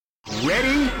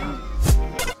Ready?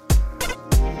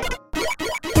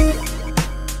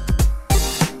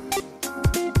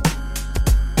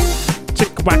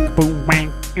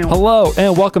 Hello,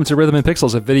 and welcome to Rhythm and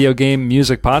Pixels, a video game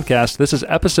music podcast. This is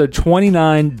episode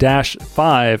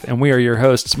 29-5, and we are your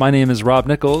hosts. My name is Rob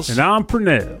Nichols. And I'm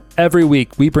Pernell. Every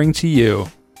week, we bring to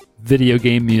you video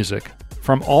game music.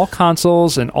 From all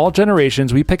consoles and all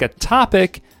generations, we pick a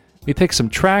topic, we pick some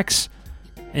tracks,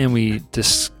 and we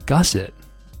discuss it.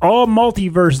 All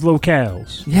multiverse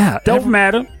locales. Yeah. Don't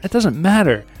matter. It doesn't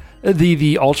matter.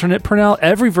 The alternate Pernell,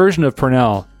 every version of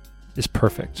Pernell is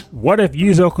perfect. What if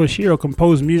Yuzo Koshiro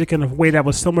composed music in a way that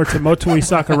was similar to Motoi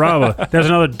Sakuraba? There's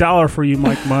another $1 for you,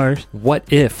 Mike Myers. What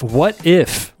if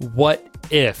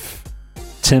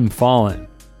Tim Fallon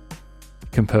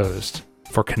composed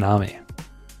for Konami?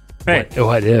 Hey,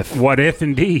 What if? what if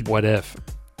indeed? What if?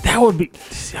 That would be.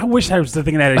 I wish I was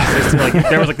thinking that existed. Like if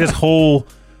there was like this whole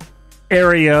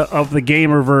area of the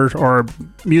gamerverse or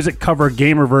music cover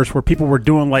gamerverse where people were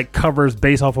doing like covers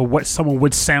based off of what someone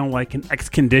would sound like in X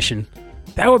condition.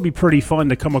 That would be pretty fun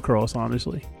to come across,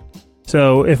 honestly.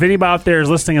 So if anybody out there is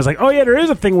listening is like, oh yeah, there is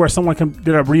a thing where someone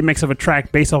did a remix of a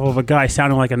track based off of a guy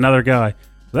sounding like another guy.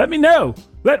 Let me know.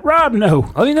 Let Rob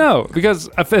know. Let me know, because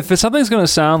if something's going to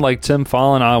sound like Tim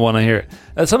Fallon, I want to hear it.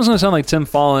 If something's going to sound like Tim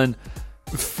Fallon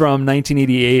from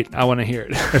 1988, I want to hear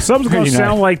it. If something's going to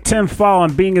sound like Tim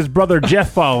Fallon being his brother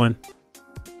Jeff Fallon,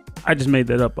 I just made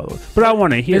that up, by the way. But I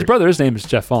want to hear his it. brother's name is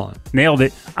Jeff Fallon. Nailed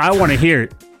it. I want to hear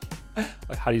it.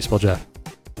 How do you spell Jeff?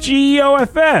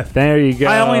 Goff. There you go.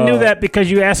 I only knew that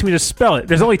because you asked me to spell it.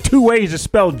 There's only two ways to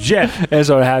spell Jeff. And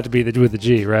so it had to be with the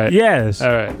G, right? Yes.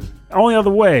 All right. Only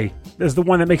other way is the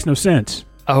one that makes no sense.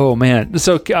 Oh, man.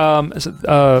 So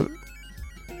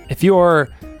if you're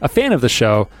a fan of the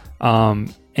show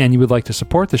and you would like to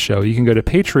support the show, you can go to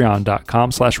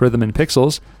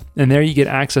patreon.com/rhythmandpixels, and there you get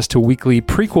access to weekly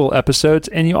prequel episodes,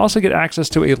 and you also get access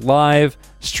to a live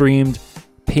streamed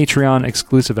Patreon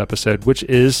exclusive episode, which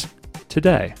is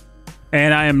today.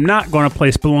 And I am not going to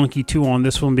play Spelunky 2 on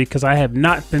this one because I have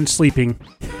not been sleeping.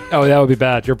 Oh, that would be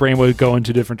bad. Your brain would go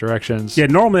into different directions. Yeah,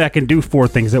 normally I can do 4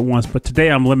 things at once, but today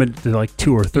I'm limited to like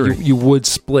 2 or 3. You would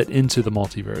split into the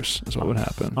multiverse, is what would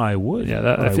happen. I would.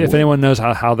 Yeah, if anyone knows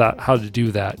how to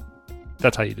do that,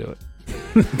 that's how you do it.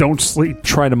 Don't sleep.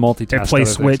 Try to multitask. And play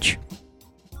Switch.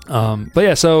 But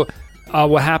yeah, so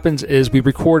what happens is we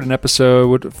record an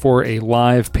episode for a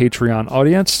live Patreon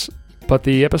audience, but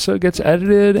the episode gets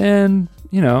edited and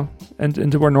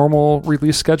into our normal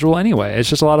release schedule anyway. It's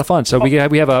just a lot of fun. So we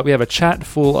have a chat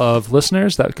full of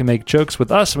listeners that can make jokes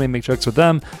with us, and we make jokes with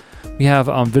them. We have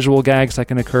visual gags that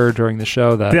can occur during the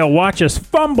show that they'll watch us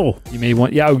fumble. You may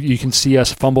want. Yeah, you can see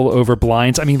us fumble over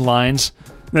lines. I mean lines.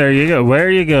 There you go.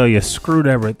 Where you go? You screwed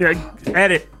everything.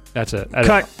 Edit. That's it. Edit.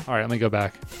 Cut. All right, let me go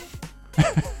back.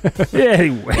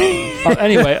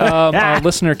 Anyway, our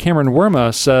listener Cameron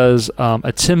Werma says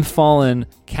a Tim Fallon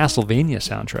Castlevania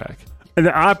soundtrack. And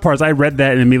the odd part is I read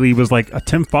that and immediately was like, a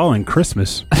Tim Fallon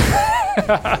Christmas.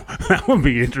 That would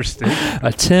be interesting.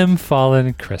 A Tim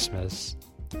Fallon Christmas.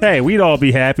 Hey, we'd all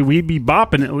be happy. We'd be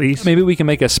bopping at least. Maybe we can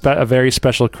make a very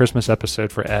special Christmas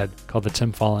episode for Ed called the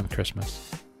Tim Fallon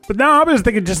Christmas. But now I was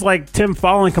thinking just like Tim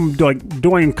Fallon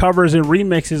doing covers and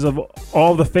remixes of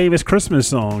all the famous Christmas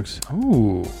songs.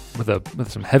 Ooh,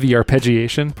 with some heavy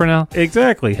arpeggiation for now.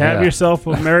 Exactly. Have yourself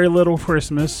a Merry Little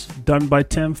Christmas done by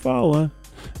Tim Fallon.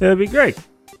 That'd be great.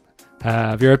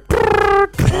 Have your...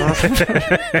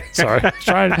 Sorry.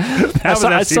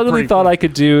 I suddenly thought I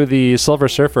could do the Silver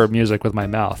Surfer music with my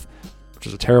mouth, which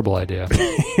is a terrible idea.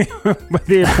 But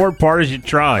the important part is you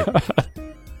try.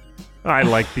 I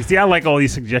like these. Yeah, I like all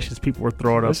these suggestions people were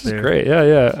throwing up there. This is great.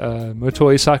 Yeah.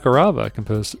 Motoi Sakuraba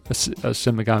composed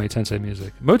Shin Megami Tensei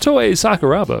music. Motoi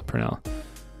Sakuraba, Pernell.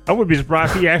 I would be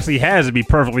surprised if he actually has, to be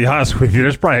perfectly honest with you.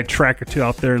 There's probably a track or two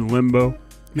out there in limbo.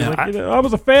 Yeah, I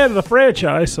was a fan of the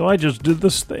franchise, so I just did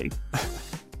this thing.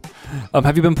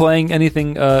 Have you been playing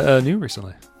anything new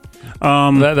recently?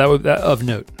 That of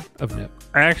note.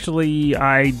 Actually,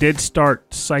 I did start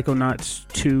Psychonauts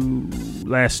 2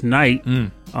 last night.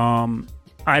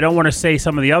 I don't want to say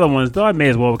some of the other ones, though I may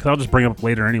as well, because I'll just bring them up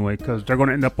later anyway, because they're going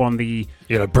to end up on the...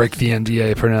 You gotta break the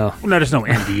NDA for now. No, there's no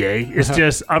NDA. It's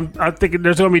just, I'm thinking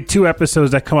there's going to be 2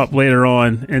 episodes that come up later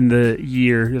on in the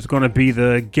year. There's going to be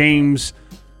the games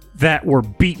that were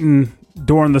beaten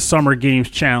during the Summer Games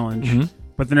Challenge.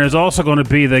 But then there's also going to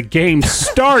be the games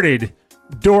started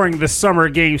during the Summer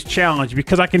Games Challenge,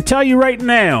 because I can tell you right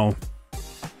now,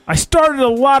 I started a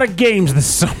lot of games this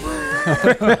summer.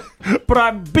 but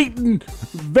I've beaten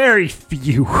very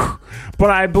few. But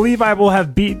I believe I will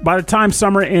have beat by the time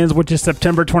summer ends, which is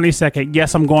September 22nd.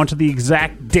 Yes, I'm going to the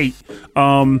exact date.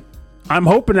 I'm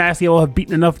hoping to actually will have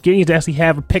beaten enough games to actually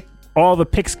have all the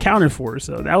picks counted for,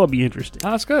 so that would be interesting.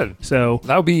 Oh, that's good. So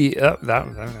that would be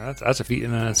that's a feat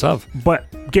in and of itself.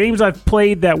 But games I've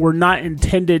played that were not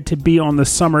intended to be on the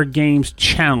Summer Games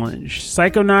Challenge: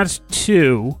 Psychonauts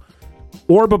 2,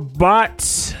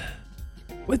 Orbabot,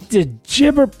 what the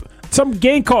gibber? Some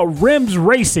game called Rims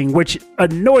Racing, which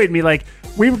annoyed me. Like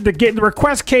the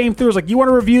request came through. It was like, you want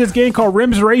to review this game called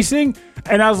Rims Racing?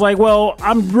 And I was like, well,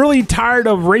 I'm really tired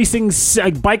of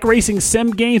bike racing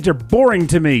sim games. They're boring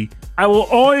to me. I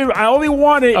only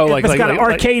want it if it's got an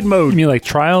arcade mode. You mean like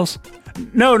Trials?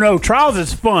 No, Trials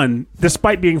is fun,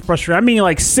 despite being frustrating. I mean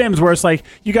like Sims, where it's like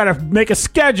you got to make a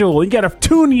schedule, you got to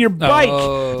tune your bike,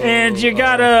 and you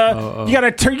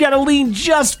gotta lean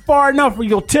just far enough where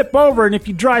you'll tip over, and if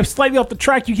you drive slightly off the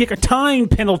track, you get a time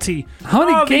penalty. How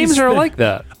many games are like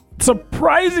that?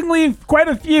 Surprisingly, quite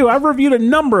a few. I've reviewed a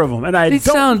number of them, and I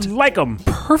don't like them.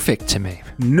 Perfect to me.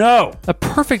 No. A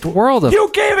perfect world of you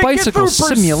can't even bicycle get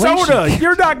through simulation. Persona.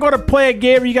 You're not going to play a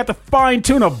game where you got to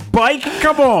fine-tune a bike?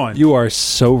 Come on. You are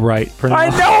so right, Pernell. I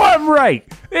know I'm right.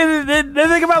 The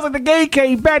thing about like the game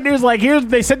came back, there's like,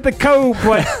 they sent the code,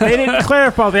 but they didn't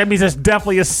clarify. That means it's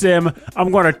definitely a sim.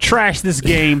 I'm going to trash this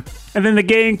game. And then the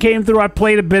game came through. I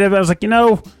played a bit of it. I was like,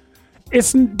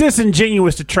 it's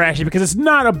disingenuous to trash it because it's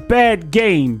not a bad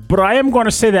game, but I am going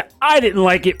to say that I didn't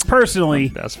like it personally.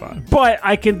 That's fine. But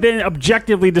I can then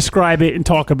objectively describe it and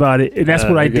talk about it, and that's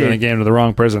what I did. Giving a game to the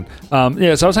wrong person. So I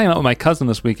was hanging out with my cousin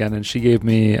this weekend, and she gave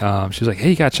me, she was like, hey,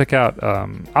 you got to check out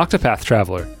Octopath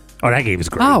Traveler. Oh, that game is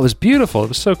great. Oh, it was beautiful. It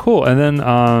was so cool. And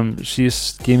then she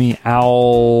gave me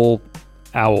Owl.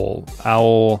 You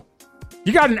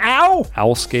got an owl?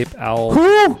 Owlscape Owl.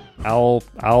 Who? Owl.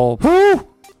 Who?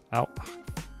 Ow.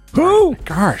 Who?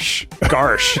 Garsh.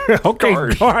 Okay,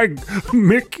 Garsh.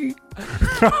 Mickey.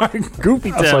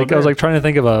 Goofy I was like trying to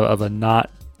think of a not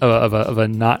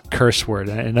curse word,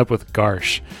 and I ended up with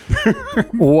Garsh.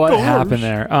 What happened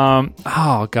there?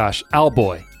 Oh gosh,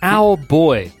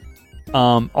 Owlboy.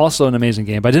 Also an amazing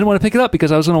game, but I didn't want to pick it up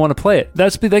because I was going to want to play it.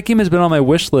 That game has been on my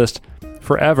wish list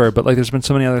forever, but like there's been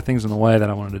so many other things in the way that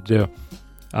I wanted to do.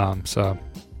 So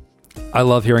I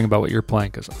love hearing about what you're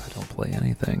playing because I don't play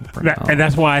anything. And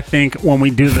that's why I think when we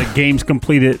do the Games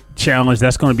Completed Challenge,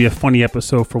 that's going to be a funny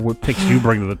episode for what picks you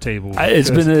bring to the table. It has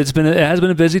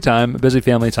been a busy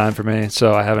family time for me,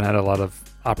 so I haven't had a lot of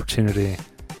opportunity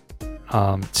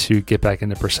to get back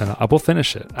into Persona. I will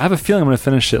finish it. I have a feeling I'm going to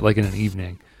finish it like in an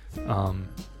evening.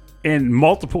 In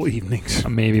multiple evenings.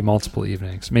 Maybe multiple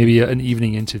evenings. Maybe an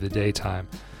evening into the daytime.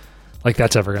 Like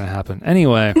that's ever going to happen.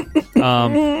 Anyway,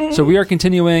 so we are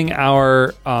continuing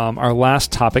our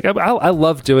last topic. I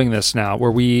love doing this now, where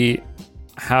we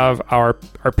have our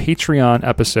Patreon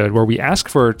episode where we ask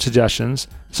for suggestions.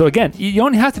 So again, you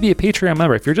don't have to be a Patreon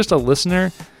member. If you're just a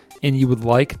listener and you would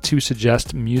like to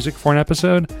suggest music for an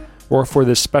episode or for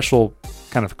this special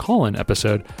kind of call-in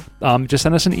episode, just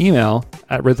send us an email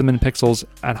at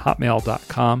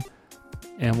rhythmandpixels@hotmail.com.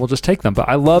 And we'll just take them. But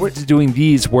I love doing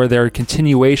these where they're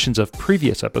continuations of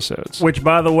previous episodes. Which,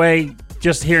 by the way,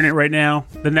 just hearing it right now,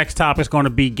 the next topic is going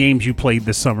to be games you played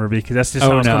this summer because that's just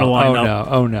how it's going to line up.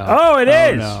 Oh, no. Oh, it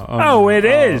is. It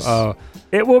is.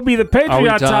 It will be the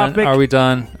Patreon topic. Are we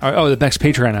done? The next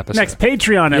Patreon episode. Next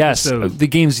Patreon episode. Yes, the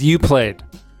games you played.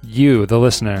 You, the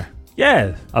listener.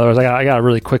 Yeah. Otherwise, I got to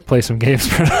really quick play some games.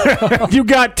 You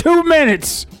got 2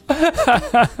 minutes.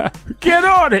 Get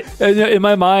on it. In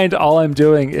my mind, all I'm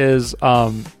doing is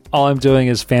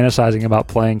fantasizing about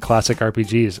playing classic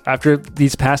RPGs. After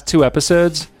these past 2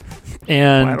 episodes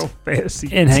and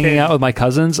hanging out with my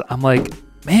cousins, I'm like,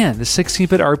 man, the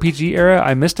 16-bit RPG era,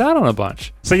 I missed out on a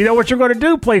bunch. So you know what you're going to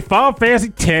do? Play Final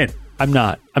Fantasy X. I'm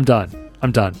not. I'm done.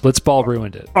 Blitzball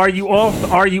ruined it. Are you off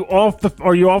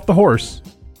the horse?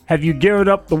 Have you given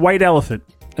up the white elephant?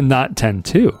 Not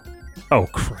 10-2. Oh,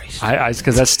 Christ.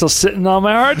 Because that's still sitting on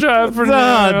my hard drive for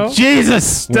now.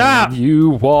 Jesus, stop. When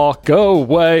you walk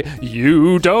away,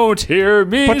 you don't hear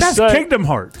me But that's say... Kingdom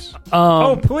Hearts.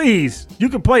 Oh, please. You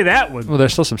can play that one. Well,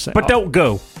 there's still some... But don't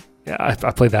go. Yeah,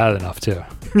 I played that enough, too.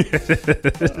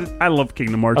 I love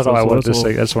Kingdom Hearts. That's all I wanted to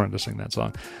sing. I just wanted to sing that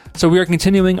song. So we are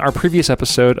continuing our previous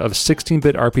episode of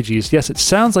 16-bit RPGs. Yes, it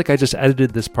sounds like I just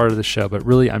edited this part of the show, but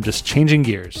really I'm just changing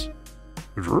gears.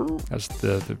 That's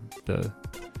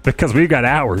because we've got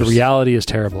hours. The reality is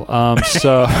terrible.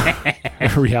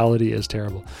 Reality is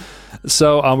terrible.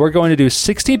 So we're going to do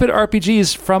 16-bit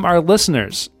RPGs from our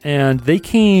listeners, and they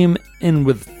came in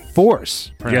with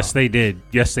force. Yes, they did.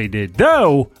 Yes, they did.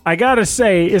 Though, I gotta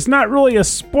say, it's not really a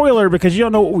spoiler because you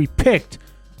don't know what we picked.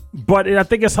 But I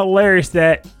think it's hilarious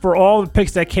that for all the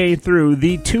picks that came through,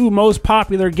 the two most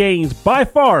popular games by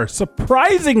far,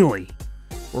 surprisingly,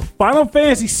 were Final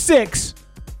Fantasy VI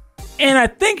and I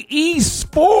think Ys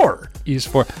 4. Ys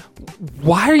 4.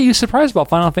 Why are you surprised about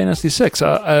Final Fantasy VI?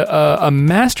 A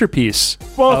masterpiece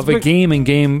of a game and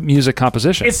game music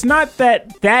composition. It's not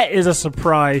that is a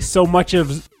surprise so much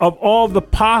of all the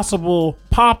possible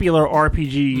popular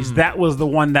RPGs, that was the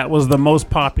one that was the most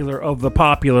popular of the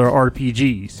popular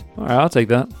RPGs. All right, I'll take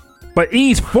that. But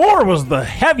Ys 4 was the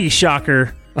heavy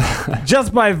shocker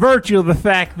just by virtue of the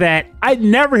fact that I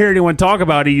never hear anyone talk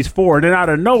about Ys 4. Then out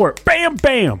of nowhere, bam,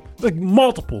 bam, like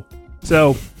multiple.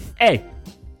 So, hey,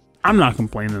 I'm not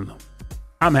complaining though.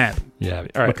 I'm happy. Yeah,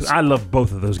 all right. Because I love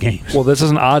both of those games. Well, this is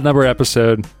an odd number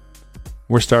episode.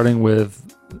 We're starting with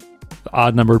the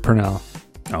odd numbered Purnell.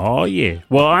 Oh, yeah.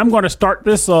 Well, I'm going to start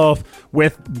this off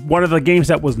with one of the games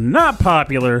that was not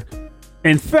popular.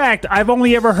 In fact, I've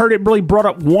only ever heard it really brought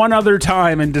up one other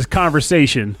time in this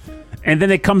conversation. And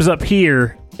then it comes up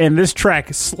here, and this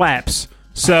track slaps.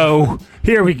 So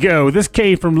here we go. This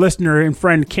came from listener and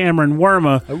friend Cameron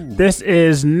Werma. Ooh. This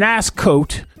is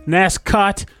Nascot.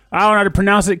 I don't know how to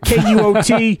pronounce it.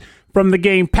 Kuot from the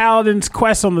game Paladin's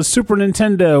Quest on the Super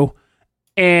Nintendo.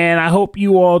 And I hope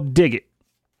you all dig it.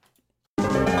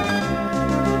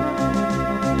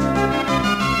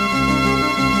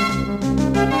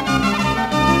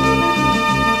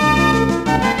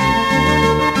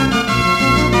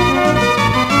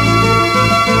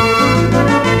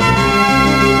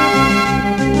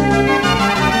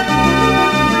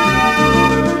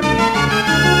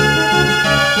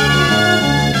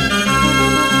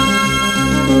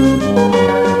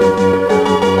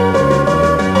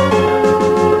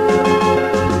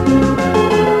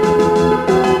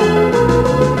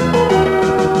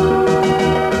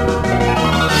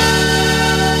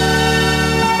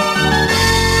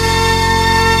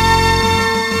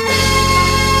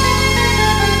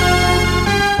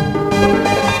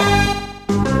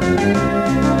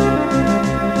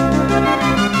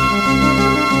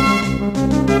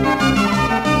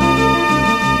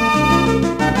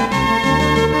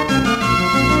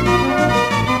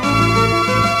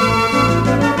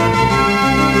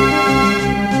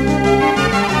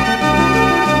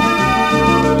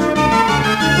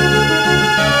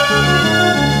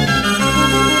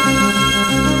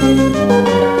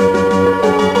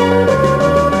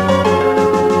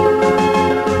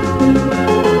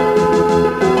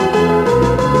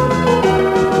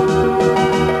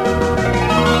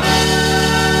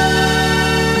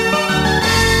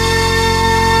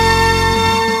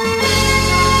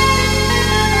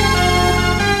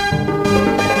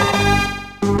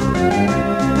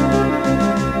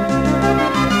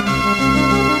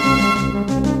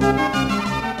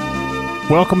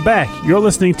 Welcome back. You're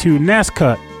listening to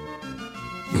Nascot.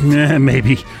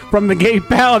 Maybe. From the game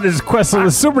Paladin's Quest on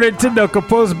the Super Nintendo,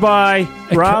 composed by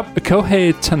Rob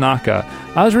Kohei Tanaka.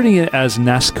 I was reading it as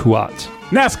Nasquat.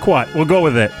 Nasquat. We'll go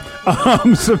with it.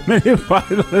 Submitted by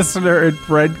listener and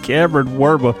friend Cameron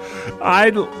Werba.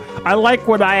 I like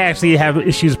when I actually have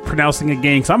issues pronouncing a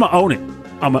game, so I'm going to own it.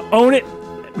 I'm going to own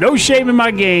it. No shame in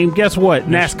my game. Guess what?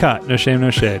 Nascot. No shame,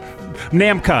 no shade.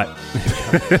 Namcot.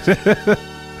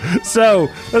 So,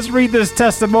 let's read this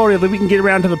testimonial that we can get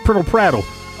around to the Priddle Prattle.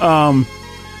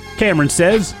 Cameron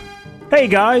says, "Hey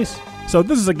guys, so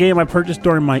this is a game I purchased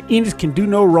during my Enix Can Do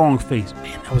No Wrong phase."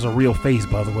 Man, that was a real phase,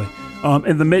 by the way.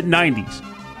 In the mid-90s.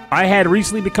 I had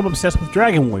recently become obsessed with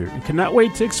Dragon Warrior and cannot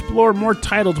wait to explore more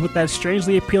titles with that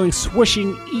strangely appealing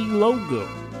swishing E logo.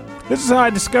 This is how I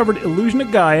discovered Illusion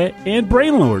of Gaia and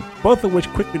Brainlord, both of which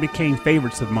quickly became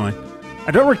favorites of mine.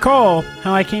 I don't recall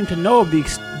how I came to know of the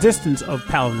existence of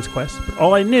Paladin's Quest, but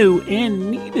all I knew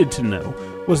and needed to know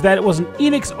was that it was an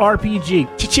Enix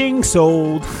RPG. Cha-ching,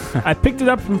 sold. I picked it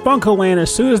up from FuncoLand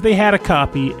as soon as they had a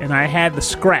copy, and I had the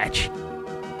scratch.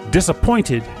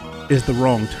 Disappointed is the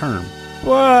wrong term,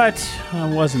 but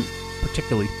I wasn't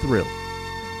particularly thrilled.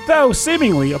 Though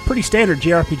seemingly a pretty standard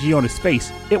JRPG on its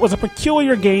face, it was a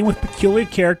peculiar game with peculiar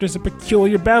characters and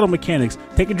peculiar battle mechanics.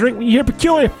 Take a drink when you hear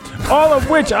peculiar, all of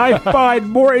which I find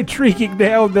more intriguing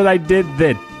now than I did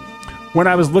then, when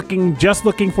I was just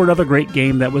looking for another great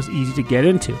game that was easy to get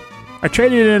into. I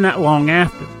traded it in not long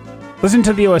after. Listening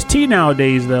to the OST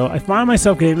nowadays, though, I find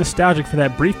myself getting nostalgic for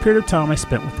that brief period of time I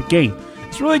spent with the game.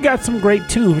 It's really got some great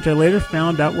tunes, which I later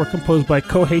found out were composed by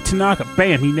Kohei Tanaka.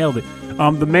 Bam, he nailed it.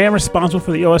 The man responsible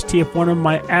for the OST of one of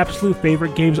my absolute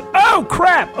favorite games. Oh,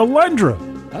 crap! Alundra!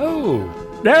 Oh.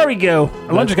 There we go.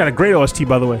 Alundra's got a great OST,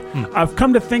 by the way. I've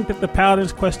come to think that the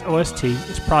Paladin's Quest OST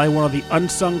is probably one of the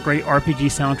unsung great RPG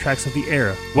soundtracks of the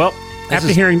era. Well, after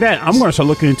hearing that, I'm going to start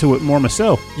looking into it more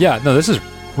myself. Yeah, no, this is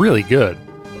really good.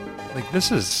 Like,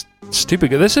 this is stupid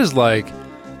good. This is like,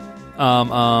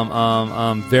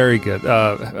 very good.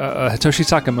 Hitoshi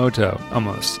Sakamoto,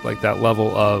 almost like that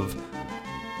level of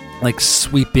like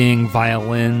sweeping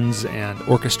violins and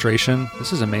orchestration.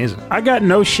 This is amazing. I got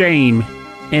no shame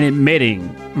in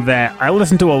admitting that I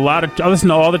listened to all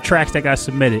the tracks that got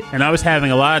submitted, and I was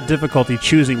having a lot of difficulty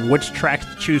choosing which tracks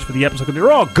to choose for the episode because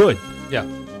they're all good. Yeah.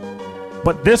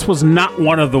 But this was not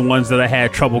one of the ones that I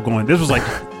had trouble going. This was like,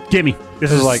 gimme.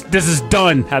 This is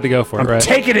done. Had to go for it, right? I'm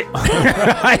taking it.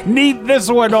 I need this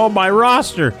one on my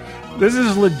roster. This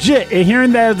is legit. And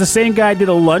hearing that the same guy did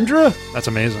Alundra, That's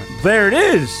amazing. there it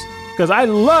is. Because I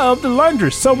loved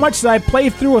Alundra so much that I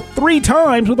played through it 3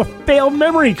 times with a failed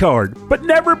memory card, but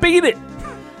never beat it.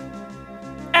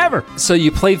 Ever. So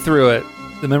you played through it,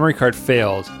 the memory card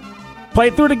failed.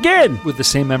 Played through it again. With the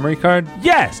same memory card?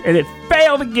 Yes, and it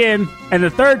failed again. And the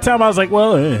third time I was like,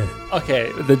 well,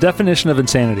 Okay, the definition of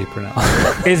insanity,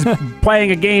 Pernell. is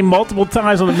playing a game multiple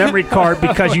times on the memory card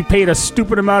because you paid a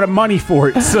stupid amount of money for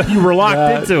it, so you were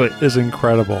locked into it. Is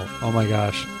incredible. Oh my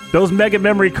gosh. Those mega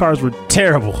memory cards were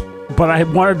terrible, but I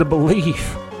wanted to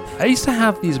believe. I used to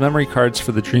have these memory cards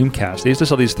for the Dreamcast. They used to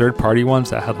sell these third-party ones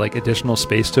that had like additional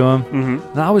space to them. Mm-hmm.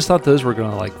 And I always thought those were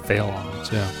going to like fail on me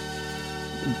too.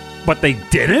 But they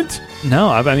didn't? No,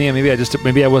 I mean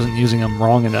maybe I wasn't using them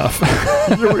wrong enough.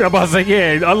 I was like,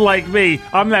 yeah, unlike me,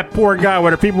 I'm that poor guy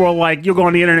where the people are like, you'll go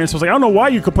on the internet and so it's like, I don't know why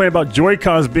you complain about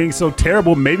Joy-Cons being so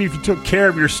terrible. Maybe if you took care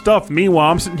of your stuff.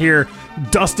 Meanwhile, I'm sitting here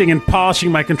dusting and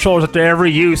polishing my controllers after every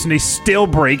use and they still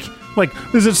break. Like,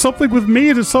 is it something with me?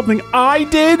 Is it something I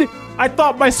did? I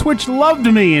thought my Switch loved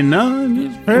me, and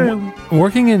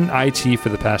Working in IT for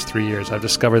the past 3 years, I've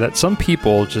discovered that some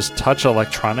people just touch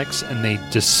electronics and they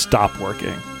just stop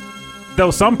working.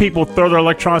 Though some people throw their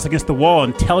electronics against the wall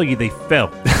and tell you they fell.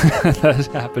 That has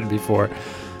happened before.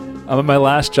 At my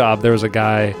last job, there was a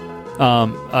guy,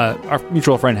 our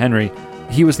mutual friend Henry.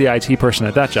 He was the IT person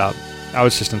at that job. I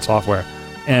was just in software,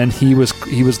 and he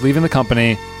was leaving the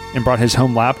company and brought his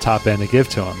home laptop in to give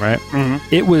to him. Right?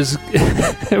 Mm-hmm. It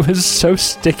was so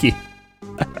sticky.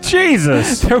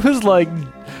 Jesus, there was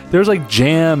like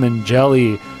jam and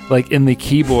jelly like in the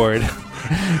keyboard.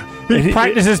 He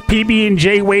practices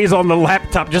PB&J ways on the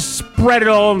laptop. Just spread it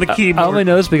all on the keyboard. I only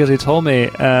noticed because he told me,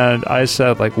 and I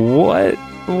said, like, what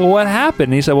happened?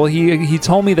 And he said, well, he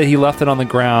told me that he left it on the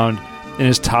ground, and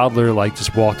his toddler, like,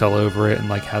 just walked all over it and,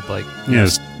 like, had, like...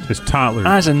 Yes, his toddler.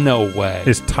 I said, no way.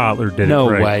 His toddler did no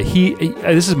it, right? No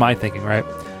way. This is my thinking, right?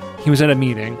 He was at a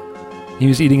meeting. He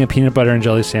was eating a peanut butter and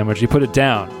jelly sandwich. He put it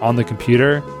down on the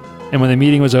computer, and when the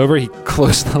meeting was over, he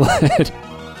closed the lid.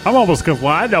 I'm almost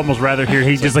I'd almost rather hear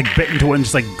he just like bit into it and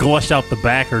just like gushed out the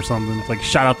back or something. It's like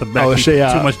shot out the back. Oh, shit,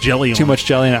 yeah. Too much jelly on it. Too much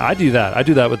jelly in it. I do that. I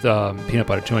do that with peanut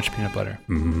butter. Too much peanut butter.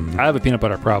 Mm-hmm. I have a peanut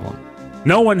butter problem.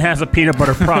 No one has a peanut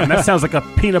butter problem. That sounds like a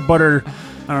peanut butter,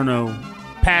 I don't know,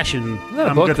 passion. Isn't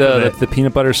that a book, the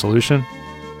Peanut Butter Solution?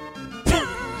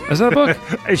 Is that a book?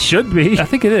 It should be. I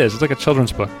think it is. It's like a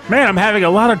children's book. Man, I'm having a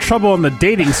lot of trouble on the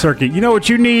dating circuit. You know what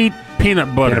you need?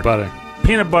 Peanut butter. Peanut butter.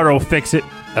 Peanut butter will fix it.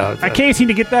 I can't seem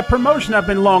to get that promotion I've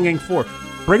been longing for.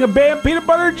 Bring a damn peanut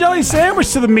butter and jelly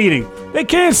sandwich to the meeting. They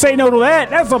can't say no to that.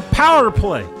 That's a power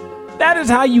play. That is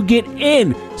how you get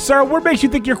in. Sir, what makes you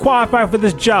think you're qualified for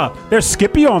this job? There's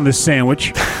Skippy on this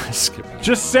sandwich. Skippy.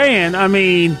 Just saying, I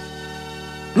mean,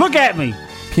 look at me.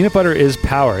 Peanut butter is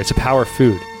power. It's a power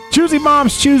food. Choosy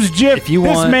moms choose Jif. If you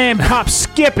this want, man pops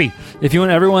Skippy. If you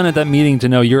want everyone at that meeting to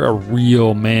know you're a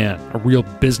real man, a real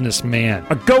businessman,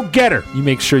 a go-getter, you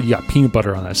make sure you got peanut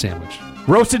butter on that sandwich.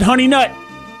 Roasted honey nut.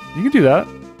 You can do that.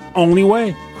 Only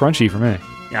way. Crunchy for me.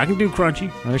 Yeah, I can do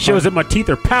crunchy. Shows that my teeth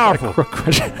are powerful.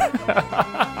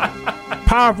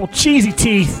 Powerful, cheesy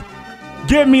teeth.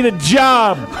 Give me the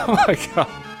job. Oh my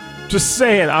god. Just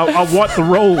saying, I want the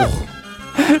role.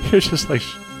 You're just like,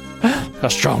 how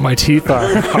strong my teeth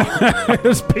are.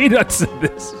 There's peanuts in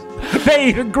this. They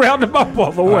even ground them up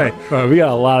all the way. All right, we got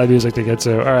a lot of music to get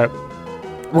to. All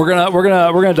right, we're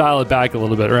gonna dial it back a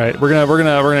little bit. Right, we're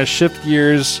gonna shift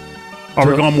gears. Are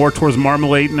we going more towards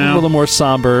Marmalade now? A little more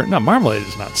somber. No, Marmalade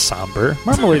is not somber.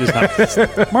 Marmalade is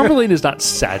not. Marmalade is not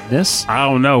sadness. I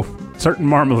don't know. Certain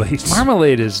marmalades.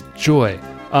 Marmalade is joy.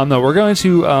 No, we're going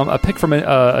to a pick from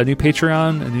a new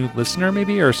Patreon, a new listener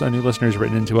maybe, or a new listener who's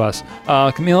written into us.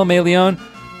 Camila May Leon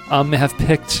have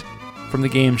picked from the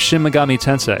game Shin Megami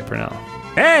Tensei for now.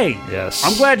 Hey, Yes.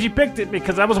 I'm glad you picked it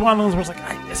because that was one of those where it's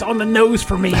like, it's on the nose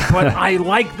for me, but I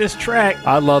like this track.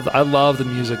 I love the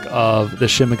music of the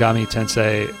Shin Megami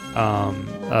Tensei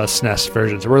SNES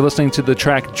version. So we're listening to the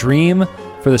track Dream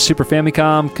for the Super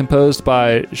Famicom, composed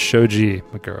by Shoji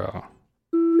Meguro.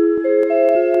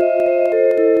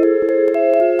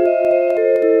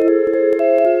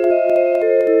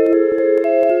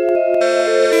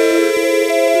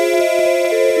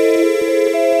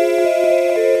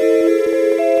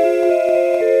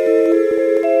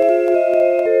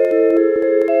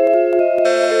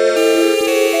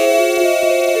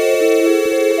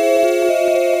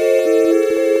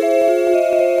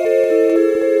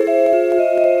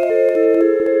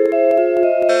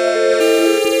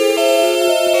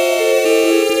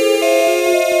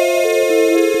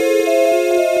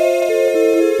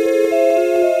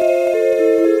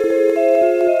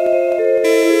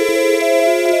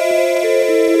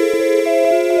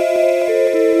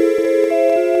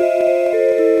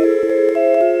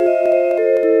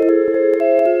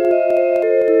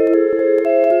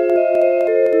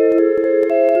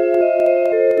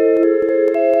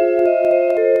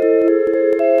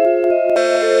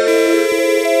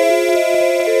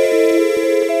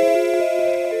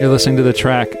 You're listening to the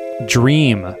track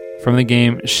Dream from the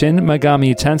game Shin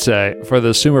Megami Tensei for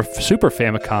the Super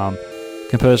Famicom,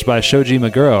 composed by Shoji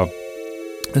Meguro.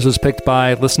 This was picked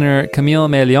by listener Camille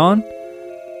Melion,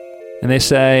 and they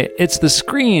say, it's the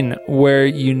screen where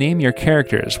you name your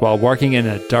characters while walking in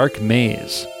a dark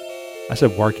maze. I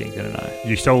said walking, didn't I?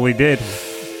 You totally did,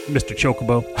 Mr.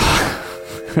 Chocobo.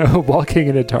 Walking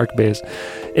in a dark maze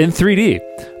in 3D.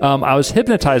 I was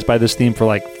hypnotized by this theme for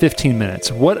like 15 minutes.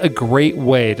 What a great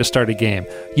way to start a game.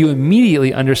 You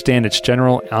immediately understand its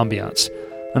general ambiance.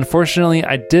 Unfortunately,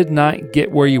 I did not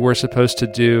get where you were supposed to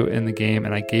do in the game,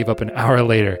 and I gave up an hour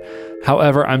later.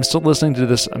 However, I'm still listening to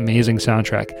this amazing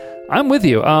soundtrack. I'm with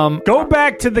you. Go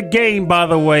back to the game, by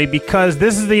the way, because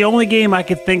this is the only game I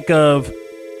could think of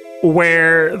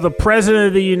where the President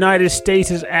of the United States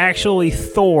is actually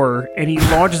Thor, and he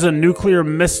launches a nuclear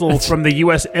missile from the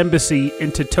U.S. Embassy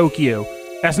into Tokyo.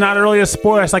 That's not really a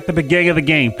spoiler. That's like the beginning of the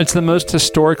game. It's the most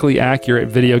historically accurate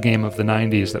video game of the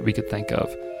 90s that we could think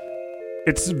of.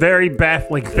 It's very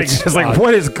baffling thing. It's like,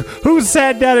 who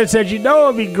sat down and said,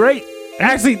 it'd be great.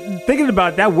 Actually, thinking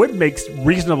about it, that would make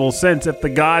reasonable sense if the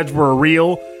gods were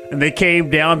real and they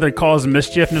came down to cause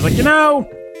mischief. And it's like,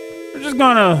 we're just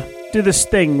going to do this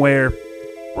thing where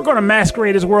we're going to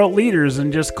masquerade as world leaders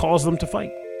and just cause them to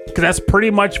fight. Because that's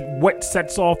pretty much what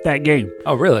sets off that game.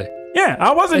 Oh, really? Yeah,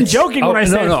 I wasn't joking when I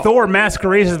said Thor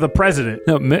masquerades as the president.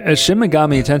 No, Shin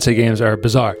Megami Tensei games are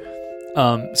bizarre.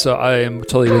 So I am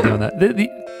totally with you on that.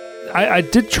 I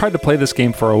did try to play this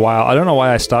game for a while. I don't know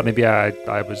why I stopped. Maybe I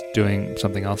was doing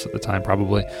something else at the time,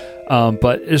 probably.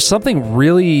 But there's something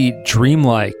really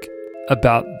dreamlike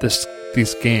about this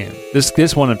game.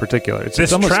 This one in particular.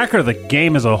 This track or the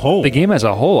game as a whole? The game as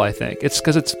a whole, I think. It's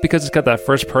because it's got that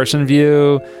first person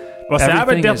view. Well, see, I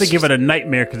would definitely give it a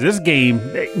nightmare because this game,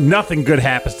 nothing good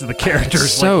happens to the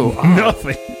characters. So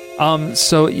nothing.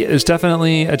 So yeah, there's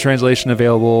definitely a translation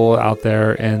available out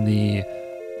there in the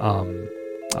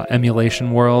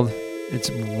emulation world.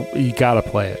 You gotta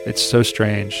play it. It's so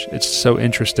strange. It's so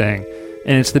interesting,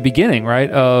 and it's the beginning,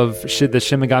 right, of the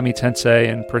Shin Megami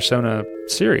Tensei and Persona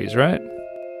series, right?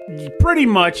 Pretty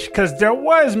much, because there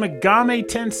was Megami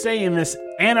Tensei in this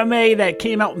anime that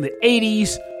came out in the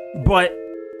 80s, but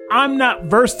I'm not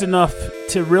versed enough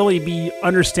to really be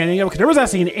understanding of it, because there was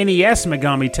actually an NES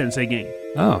Megami Tensei game.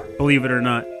 Oh. Believe it or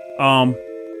not.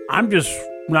 I'm just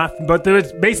not, but there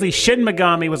was basically Shin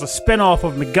Megami was a spinoff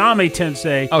of Megami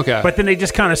Tensei. Okay. But then they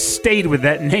just kind of stayed with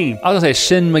that name. I was going to say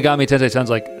Shin Megami Tensei sounds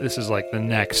like this is like the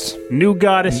next. New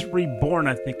Goddess Reborn,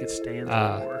 I think it stands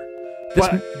for.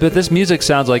 But this music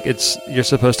sounds like you're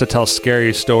supposed to tell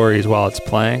scary stories while it's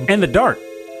playing. And the dark.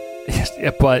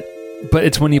 Yeah, but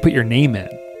it's when you put your name in.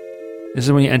 This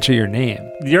is when you enter your name.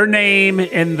 Your name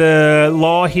and the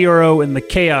law hero and the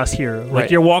chaos hero.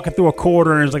 Like You're walking through a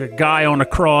corridor and there's like a guy on a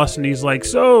cross and he's like,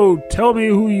 so tell me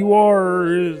who you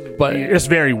are. But it's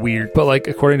very weird. But like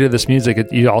according to this music,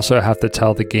 you also have to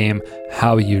tell the game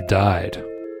how you died.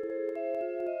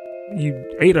 You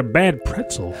ate a bad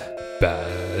pretzel.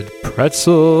 Bad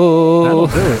pretzel. That'll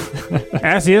do it.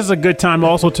 Actually, this is a good time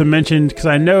also to mention, because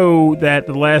I know that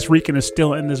the last Rican is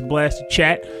still in this blasted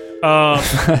chat.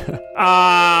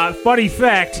 Funny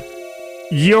fact,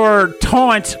 your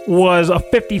taunt was a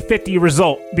 50-50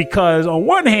 result, because on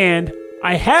one hand,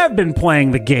 I have been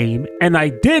playing the game, and I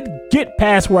did get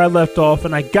past where I left off,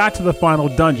 and I got to the final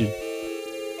dungeon.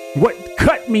 What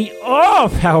cut me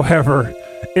off, however,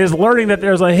 is learning that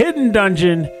there's a hidden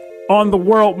dungeon on the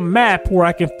world map where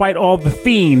I can fight all the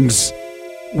fiends,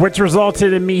 which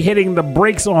resulted in me hitting the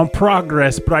brakes on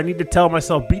progress. But I need to tell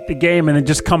myself, beat the game and then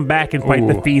just come back and fight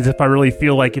the fiends if I really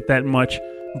feel like it that much.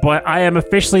 But I am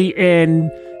officially in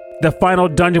the final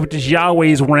dungeon, which is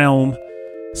Yahweh's realm.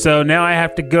 So now I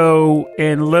have to go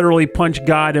and literally punch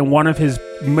God in one of his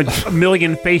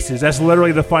million faces. That's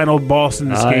literally the final boss in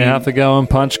this game. You have to go and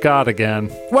punch God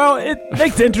again. Well, it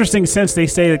makes interesting sense. They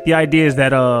say that the idea is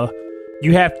that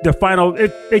you have the final.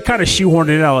 They kind of shoehorned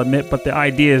it in, I'll admit, but the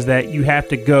idea is that you have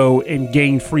to go and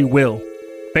gain free will.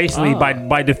 Basically,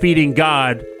 by defeating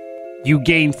God, you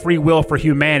gain free will for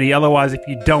humanity. Otherwise, if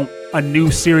you don't, a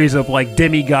new series of like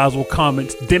demigods will come.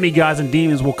 And demigods and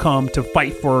demons will come to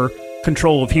fight for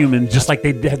control of humans, just like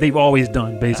they've always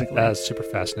done, basically. That's super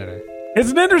fascinating.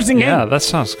 It's an interesting game. Yeah, that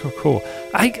sounds cool.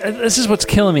 This is what's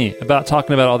killing me about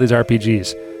talking about all these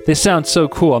RPGs. They sound so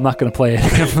cool. I'm not going to play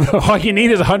it. All you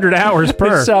need is 100 hours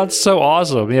per. It sounds so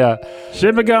awesome, yeah.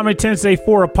 Shin Megami Tensei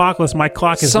 4 Apocalypse, my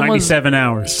clock is 97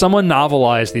 hours. Someone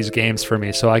novelized these games for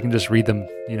me so I can just read them,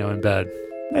 in bed.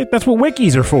 Hey, that's what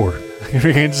wikis are for.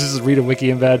 You can just read a wiki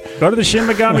in bed. Go to the Shin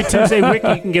Megami Tensei wiki.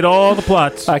 You can get all the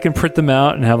plots. I can print them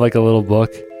out and have like a little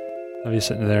book. I'll be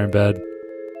sitting there in bed.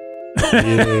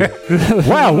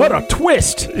 Wow, what a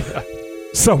twist! Yeah.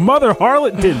 So Mother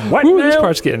Harlot did what now? This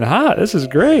part's getting hot. This is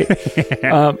great.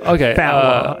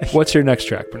 Okay, what's your next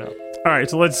track, Bruno? All right,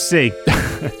 so let's see.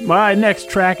 My next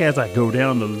track, as I go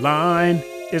down the line,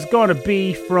 is going to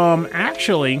be from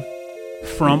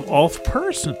Ulf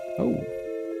Persson. Oh.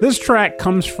 This track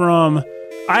comes from...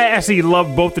 I actually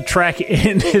love both the track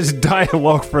and his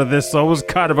dialogue for this, so it was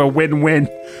kind of a win-win.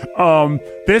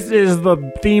 This is the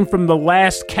theme from the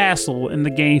last castle in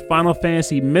the game Final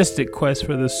Fantasy Mystic Quest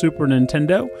for the Super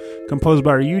Nintendo, composed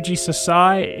by Ryuji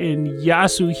Sasai and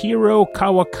Yasuhiro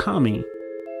Kawakami.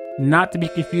 Not to be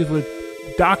confused with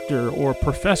Dr. or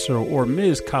Professor or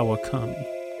Ms. Kawakami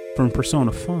from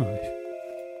Persona 5.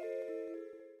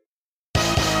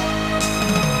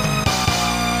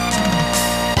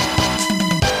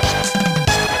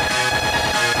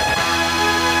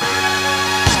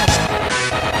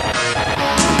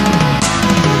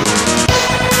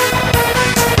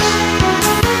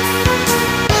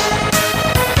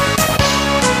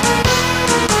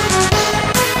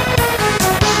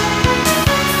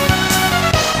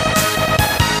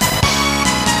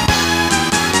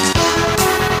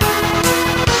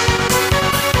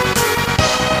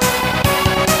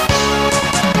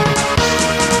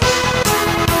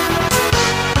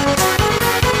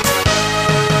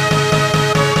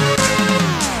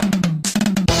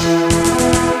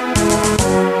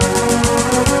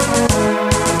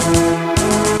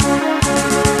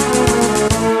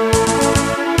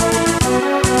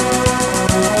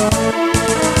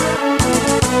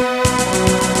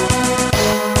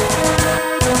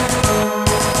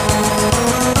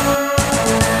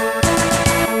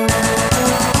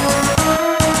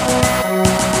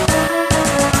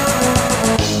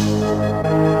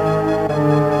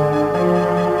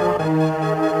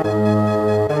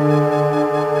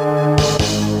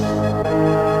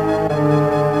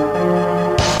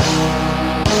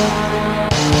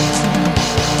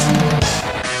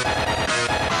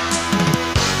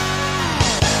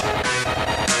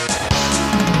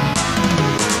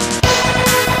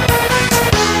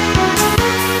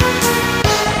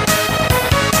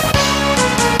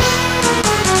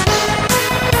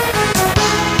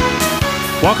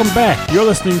 Welcome back. You're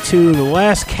listening to the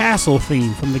last castle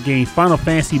theme from the game Final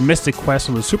Fantasy Mystic Quest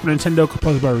on the Super Nintendo,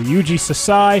 composed by Ryuji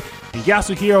Sasai and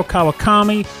Yasuhiro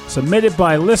Kawakami, submitted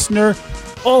by listener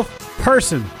Ulf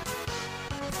Persson.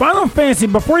 Final Fantasy,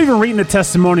 before even reading the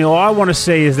testimonial, all I want to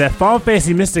say is that Final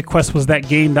Fantasy Mystic Quest was that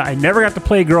game that I never got to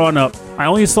play growing up. I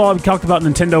only saw it talked about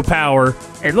Nintendo Power.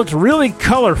 It looked really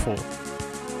colorful.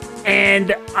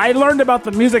 And I learned about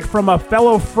the music from a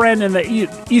fellow friend in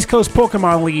the East Coast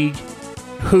Pokemon League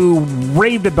who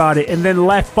raved about it, and then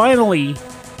finally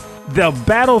the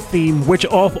battle theme, which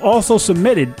also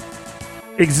submitted,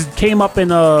 came up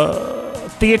in a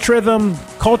Theatrhythm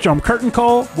Culture Curtain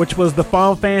Call, which was the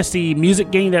Final Fantasy music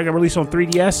game that got released on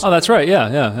 3DS. Oh, that's right.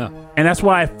 Yeah. And that's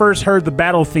why I first heard the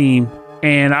battle theme,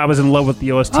 and I was in love with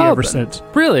the OST ever since.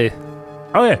 Really?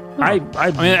 Oh yeah. I'm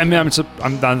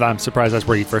surprised that's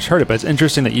where you first heard it, but it's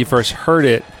interesting that you first heard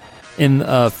it in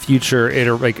a future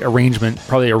arrangement,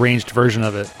 probably arranged version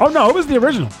of it. Oh no, it was the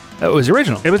original. It was the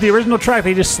original. It was the original track.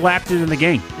 They just slapped it in the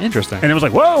game. Interesting. And it was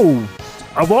like, whoa!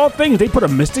 Of all things, they put a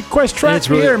Mystic Quest track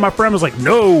here, and my friend was like,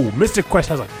 "No, Mystic Quest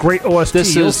has a great OST."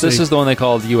 This is the one they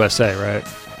called USA, right?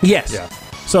 Yes. Yeah.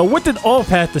 So, what did Ulf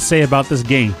have to say about this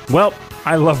game? Well,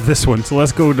 I love this one, so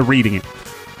let's go to reading it.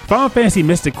 Final Fantasy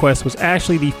Mystic Quest was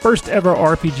actually the first ever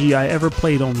RPG I ever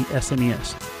played on the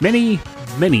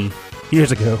SNES. Many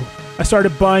years ago, I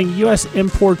started buying US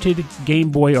imported Game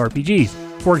Boy RPGs.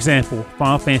 For example,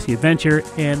 Final Fantasy Adventure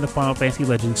and the Final Fantasy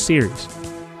Legends series.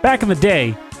 Back in the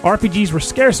day, RPGs were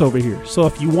scarce over here, so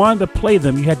if you wanted to play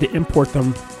them, you had to import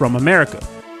them from America.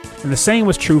 And the same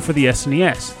was true for the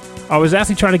SNES. I was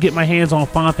actually trying to get my hands on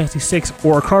Final Fantasy VI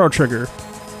or Chrono Trigger,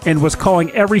 and was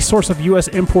calling every source of US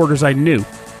importers I knew,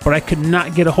 but I could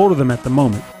not get a hold of them at the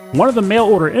moment. One of the mail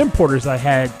order importers I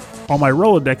had on my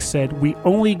Rolodex said, "We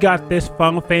only got this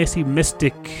Final Fantasy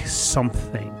Mystic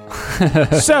something."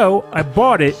 So I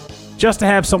bought it just to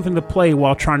have something to play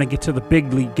while trying to get to the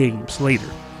big league games later.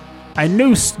 I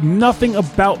knew nothing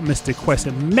about Mystic Quest,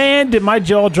 and man, did my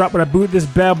jaw drop when I booted this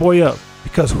bad boy up.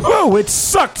 Because, whoa, it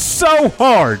sucked so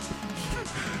hard.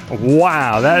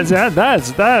 Wow, that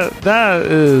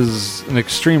is an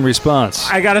extreme response.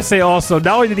 I gotta say also,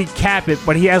 not only did he cap it,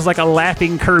 but he has like a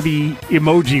laughing Kirby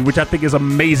emoji, which I think is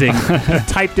amazing. He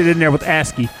typed it in there with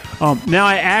ASCII. Now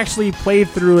I actually played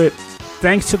through it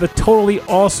thanks to the totally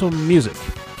awesome music.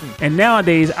 And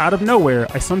nowadays, out of nowhere,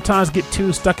 I sometimes get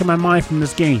tunes stuck in my mind from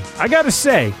this game. I gotta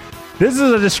say, this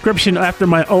is a description after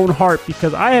my own heart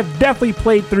because I have definitely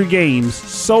played through games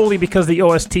solely because the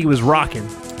OST was rocking.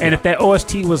 And if that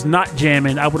OST was not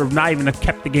jamming, I would have not even have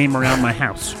kept the game around my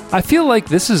house. I feel like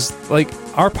this is like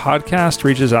our podcast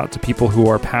reaches out to people who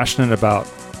are passionate about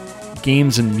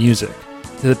games and music.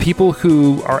 The people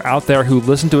who are out there who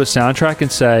listen to a soundtrack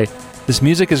and say, this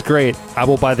music is great, I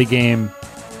will buy the game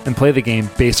and play the game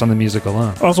based on the music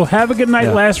alone. Also, have a good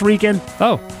night last weekend.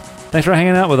 Oh, thanks for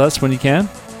hanging out with us when you can.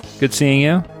 Good seeing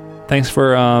you. Thanks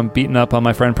for beating up on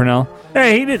my friend Pernell.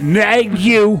 Hey, he didn't nag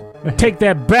you. Take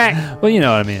that back. Well, you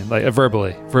know what I mean, like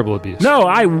verbal abuse. No,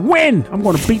 I win. I'm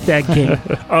going to beat that game.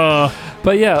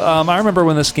 But yeah, I remember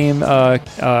when this game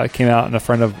came out, and a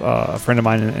friend of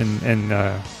mine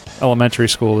in elementary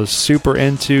school was super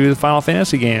into the Final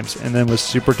Fantasy games, and then was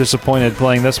super disappointed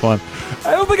playing this one.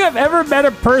 I don't think I've ever met a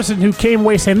person who came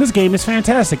away saying this game is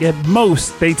fantastic. At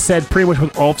most, they said pretty much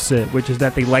what Ulf said, which is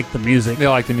that they like the music. They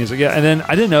like the music, yeah. And then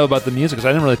I didn't know about the music because I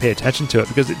didn't really pay attention to it,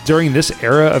 because during this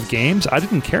era of games, I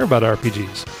didn't care about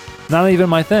RPGs. Not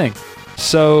even my thing.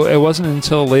 So it wasn't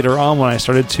until later on when I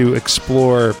started to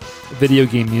explore video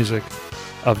game music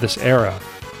of this era,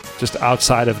 just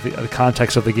outside of the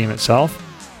context of the game itself,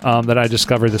 that I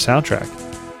discovered the soundtrack.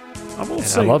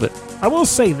 I love it. I will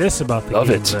say this about the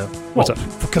game, though. What's up?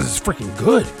 Because it's freaking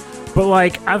good. But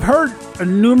like, I've heard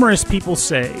numerous people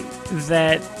say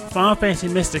that Final Fantasy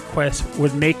Mystic Quest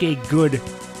would make a good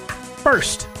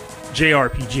first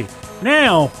JRPG.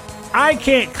 Now, I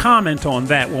can't comment on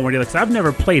that one way or the other because I've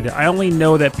never played it. I only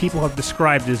know that people have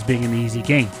described it as being an easy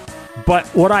game. But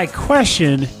what I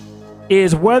question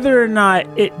is whether or not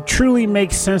it truly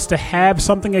makes sense to have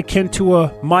something akin to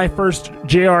a My First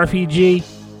JRPG,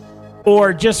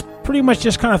 or just pretty much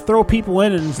just kind of throw people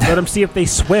in and let them see if they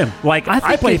swim. Like,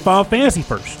 I play Final Fantasy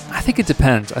first. I think it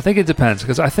depends.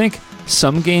 Because I think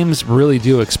some games really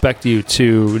do expect you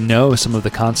to know some of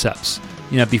the concepts,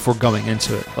 before going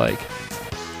into it. Like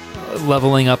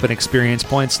leveling up and experience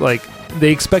points. Like,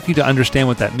 they expect you to understand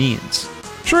what that means.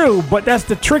 True, but that's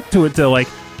the trick to it, though. Like,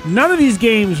 none of these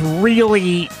games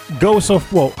really go so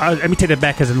well. Let me take that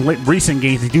back, because in recent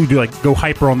games they do go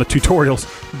hyper on the tutorials.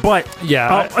 But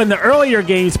in the earlier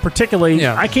games, particularly,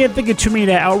 I can't think of too many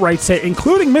that outright said,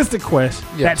 including Mystic Quest,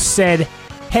 that said,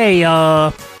 "Hey,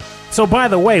 so by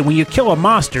the way, when you kill a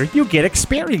monster, you get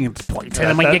experience points,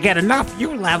 and when you get enough,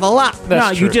 you level up."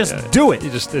 No, true. You just do it.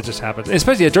 It just happens,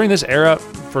 especially during this era,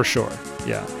 for sure.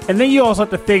 Yeah, and then you also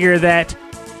have to figure that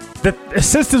the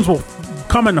systems will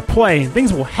come into play and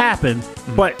things will happen,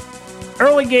 but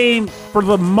early game for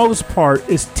the most part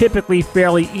is typically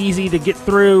fairly easy to get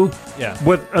through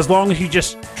with, as long as you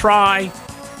just try.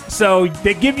 So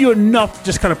they give you enough to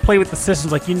just kind of play with the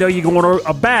systems. Like, you go into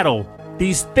a battle,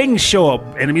 these things show up,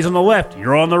 enemies on the left,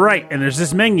 you're on the right, and there's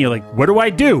this menu. Like, what do I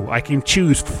do? I can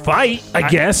choose fight, I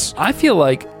guess. I feel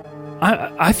like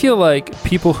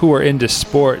people who are into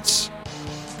sports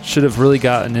should have really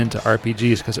gotten into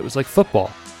RPGs, because it was like football.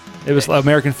 It was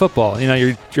American football.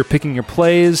 You're picking your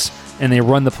plays, and they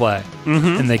run the play.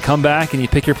 Mm-hmm. And they come back, and you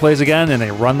pick your plays again, and they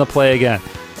run the play again.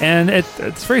 And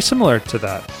it's very similar to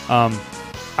that.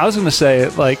 I was going to say,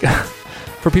 like,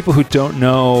 for people who don't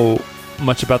know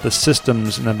much about the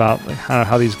systems and about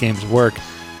how these games work,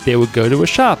 they would go to a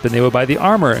shop, and they would buy the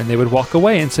armor, and they would walk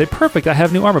away and say, "Perfect, I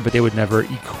have new armor," but they would never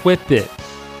equip it.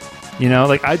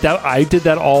 I did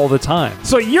that all the time.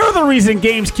 So you're the reason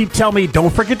games keep telling me,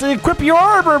 don't forget to equip your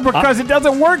armor, because it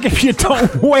doesn't work if you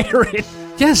don't wear it.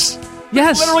 Yes.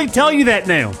 Yes. Literally tell you that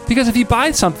now. Because if you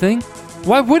buy something,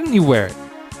 why wouldn't you wear it?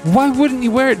 Why wouldn't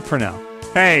you wear it for now?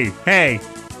 Hey.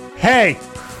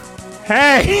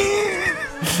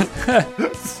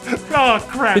 Oh,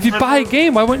 crap. If you buy a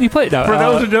game, why wouldn't you play it? No, For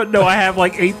those who don't know, I have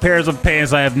like 8 pairs of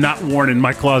pants I have not worn in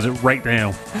my closet right now.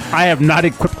 I have not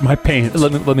equipped my pants.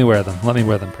 let me wear them. Let me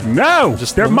wear them. Pernell. No,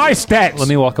 they're my stats. Let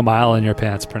me walk a mile in your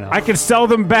pants, Pernell. I can sell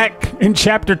them back in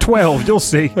chapter 12. You'll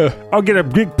see. I'll get a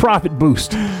big profit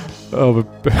boost. Oh,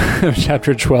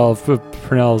 chapter 12 of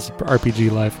Pernell's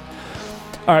RPG life.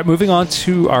 All right, moving on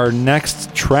to our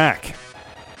next track.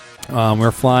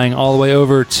 We're flying all the way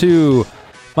over to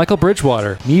Michael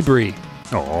Bridgewater, Meebri,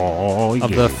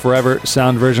 of the Forever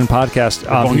Sound Version podcast.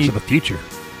 Going to the future.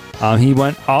 He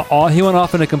went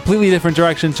off in a completely different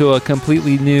direction to a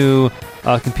completely new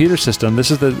computer system.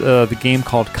 This is the game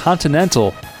called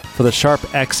Continental for the Sharp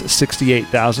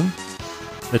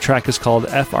X68000. The track is called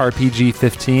FRPG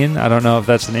 15. I don't know if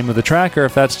that's the name of the track or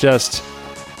if that's just...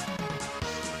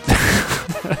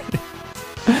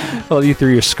 Well, you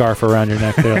threw your scarf around your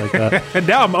neck there like that. And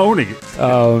now I'm owning it.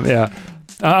 Oh, yeah.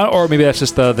 Or maybe that's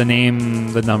just the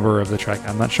name, the number of the track.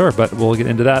 I'm not sure, but we'll get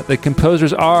into that. The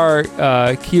composers are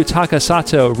Kiyotaka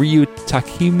Sato, Ryu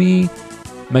Takimi,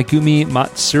 Megumi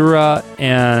Matsura,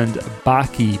 and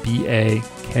Baki,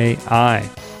 B-A-K-I.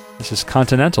 This is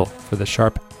Continental for the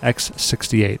Sharp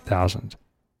X68000.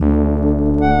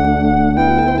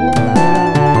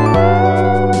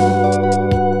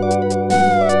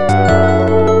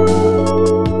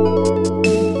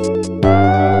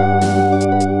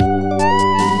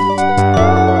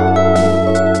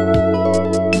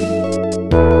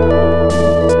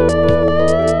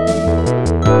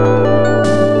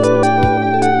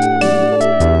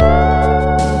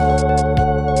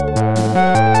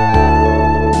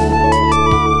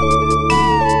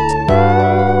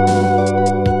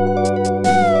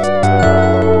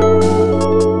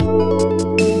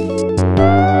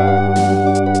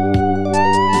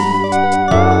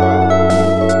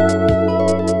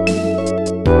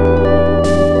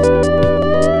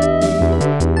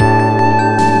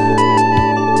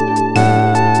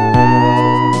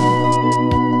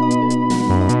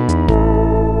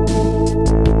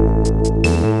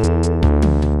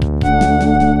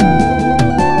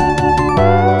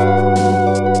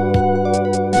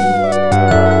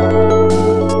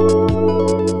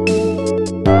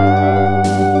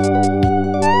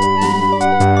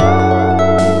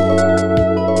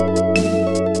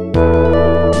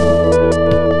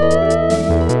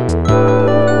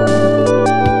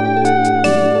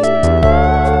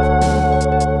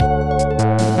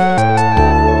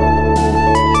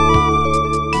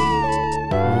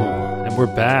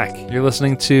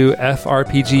 Listening to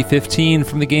FRPG 15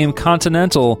 from the game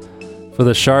Continental for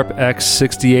the Sharp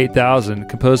X68000,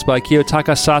 composed by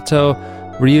Kiyotaka Sato,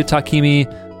 Ryu Takimi,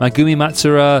 Megumi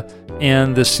Matsura,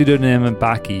 and the pseudonym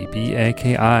Baki,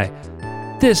 B-A-K-I.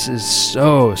 This is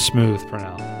so smooth,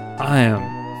 Pernell. I am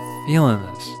feeling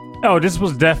this. Oh, this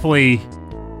was definitely...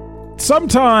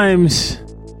 Sometimes,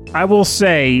 I will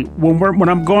say, when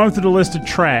I'm going through the list of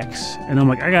tracks, and I'm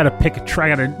like, I gotta pick a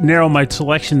track, I gotta narrow my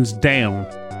selections down.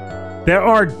 There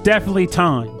are definitely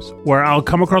times where I'll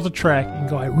come across a track and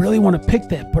go, I really want to pick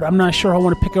that, but I'm not sure I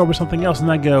want to pick over something else.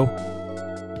 And I go,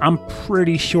 I'm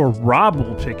pretty sure Rob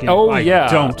will pick it. Oh, I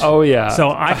don't. Oh, yeah. So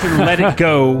I can let it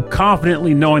go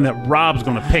confidently knowing that Rob's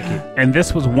going to pick it. And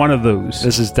this was one of those.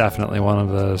 This is definitely one of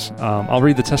those. I'll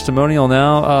read the testimonial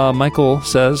now. Michael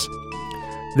says,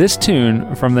 this tune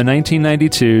from the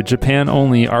 1992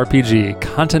 Japan-only RPG,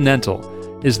 Continental,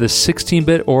 is the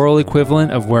 16-bit oral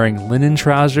equivalent of wearing linen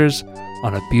trousers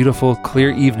on a beautiful, clear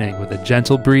evening with a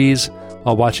gentle breeze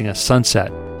while watching a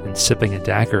sunset and sipping a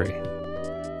daiquiri.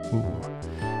 Ooh.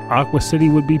 Aqua City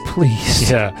would be pleased.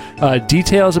 Yeah.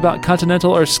 Details about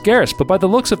Continental are scarce, but by the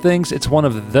looks of things, it's one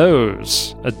of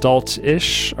those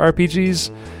adult-ish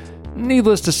RPGs.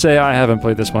 Needless to say, I haven't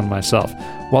played this one myself.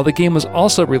 While the game was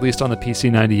also released on the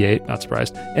PC-98, not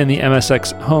surprised, and the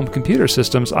MSX home computer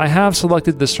systems, I have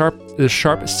selected the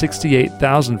Sharp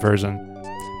 68000 version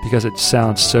because it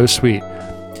sounds so sweet.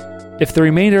 If the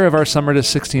remainder of our summer to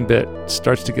 16-bit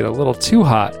starts to get a little too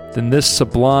hot, then this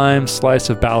sublime slice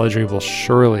of balladry will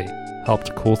surely help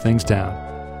to cool things down.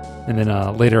 And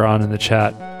then later on in the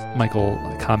chat, Michael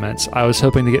comments, I was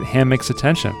hoping to get Hammock's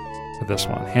attention with this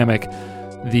one. Hammock,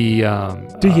 the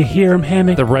do you hear him,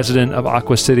 Hammock? The resident of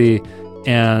Aqua City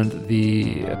and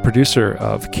the producer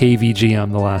of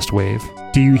KVGM The Last Wave.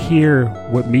 Do you hear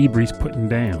what Meebri's putting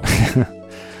down?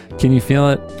 Can you feel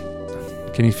it?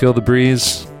 Can you feel the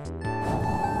breeze?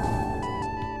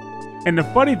 And the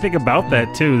funny thing about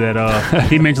that too, that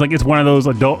he mentioned, like, it's one of those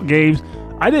adult games.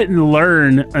 I didn't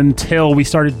learn until we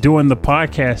started doing the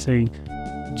podcasting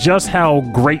just how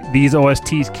great these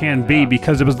OSTs can be,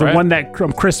 because it was the one that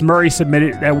Chris Murray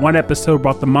submitted that one episode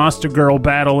about the Monster Girl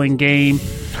battling game.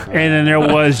 And then there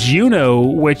was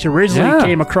Yuno, which originally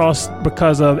came across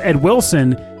because of Ed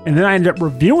Wilson. And then I ended up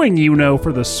reviewing Yuno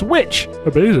for the Switch.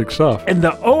 Amazing stuff. And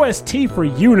the OST for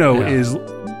Yuno is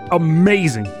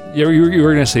amazing. You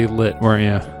were going to say lit, weren't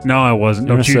you? No, I wasn't.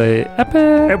 Don't you say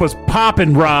epic? It was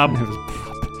popping, Rob.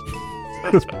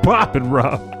 It was popping,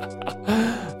 Rob.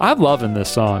 I'm loving this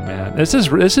song, man. This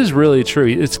is really true.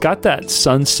 It's got that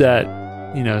sunset,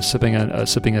 sipping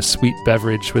a sweet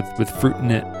beverage with fruit in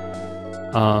it.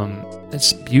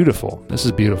 It's beautiful. This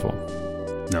is beautiful.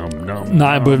 No.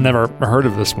 I would have never heard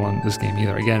of this game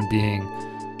either. Again, being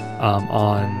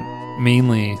on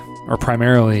mainly or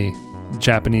primarily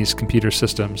Japanese computer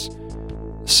systems.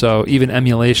 So even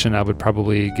emulation, I would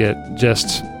probably get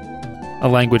just a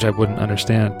language I wouldn't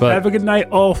understand. But have a good night,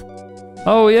 Ulf.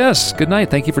 Oh, yes. Good night.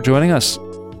 Thank you for joining us.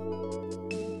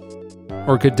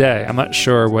 Or good day. I'm not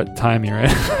sure what time you're in.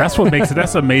 That's what makes it.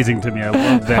 That's amazing to me. I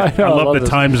love that. I love the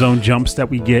time zone jumps that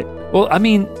we get. Well, I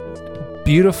mean,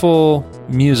 beautiful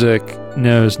music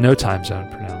knows no time zone,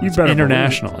 Pernell. You better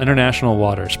international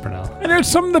waters, Pernell. And there's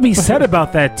something to be said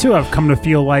about that, too. I've come to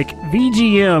feel like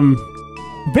VGM,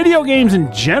 video games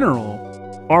in general,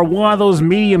 are one of those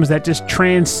mediums that just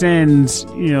transcends,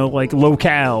 like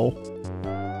locale.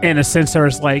 In a sense,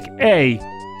 there's like, hey,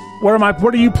 what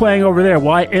are you playing over there?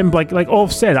 Well, like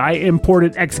Ulf said, I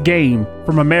imported X game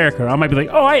from America. I might be like,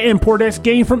 oh, I imported X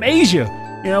game from Asia.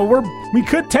 We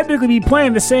could technically be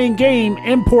playing the same game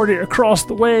imported across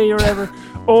the way or whatever.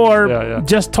 Or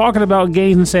just talking about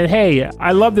games and saying, hey,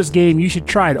 I love this game. You should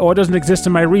try it. Oh, it doesn't exist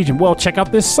in my region. Well, check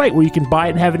out this site where you can buy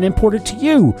it and have it imported to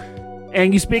you.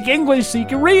 And you speak English so you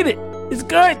can read it. It's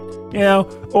good.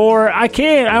 Or I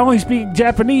only speak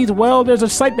Japanese. Well, there's a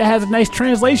site that has a nice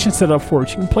translation set up for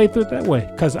it. You can play through it that way.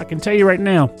 Because I can tell you right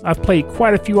now, I've played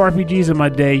quite a few RPGs in my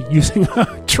day using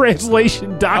a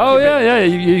translation document. Oh, yeah.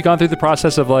 You've gone through the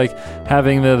process of like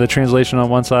having the translation on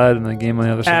one side and the game on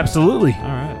the other side? Absolutely. All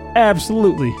right.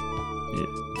 Absolutely. Yeah.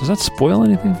 Does that spoil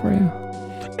anything for you?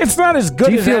 It's not as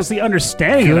good as actually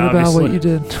understanding it, obviously. About what you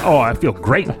did? Oh, I feel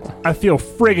great. I feel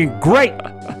friggin' great.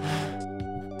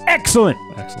 Excellent.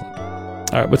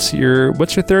 All right, what's your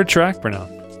third track,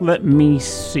 Pernell? Let me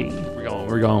see.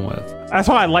 We're going with. That's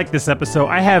why I like this episode.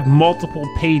 I have multiple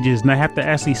pages, and I have to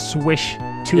actually swish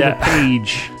to the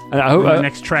page and I hope the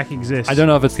next track exists. I don't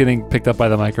know if it's getting picked up by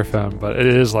the microphone, but it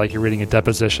is like you're reading a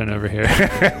deposition over here.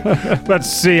 Let's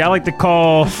see. I like to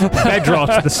call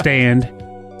Bedroth to the stand.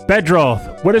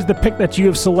 Bedroth, what is the pick that you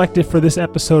have selected for this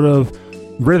episode of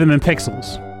Rhythm and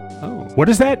Pixels? Oh. What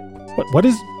is that?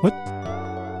 What?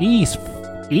 Ease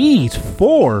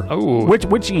 4. Oh,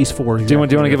 which Ease 4? Exactly? Do you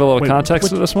want to give a little context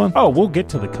to this one? Oh, we'll get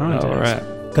to the context. All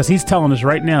right. Because he's telling us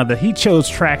right now that he chose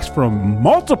tracks from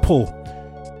multiple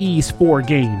Ease 4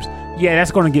 games. Yeah,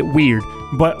 that's going to get weird,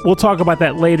 but we'll talk about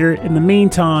that later. In the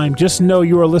meantime, just know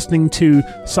you are listening to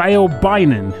Sayo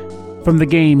Binen from the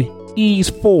game Ease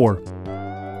 4,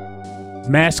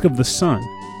 Mask of the Sun,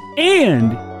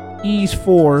 and Ease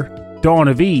 4, Dawn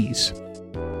of Ease.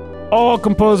 All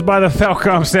composed by the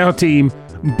Falcom Sound Team.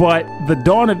 But the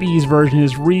Dawn of Ease version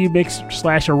is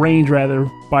remixed / arranged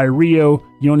by Ryo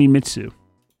Yonimitsu.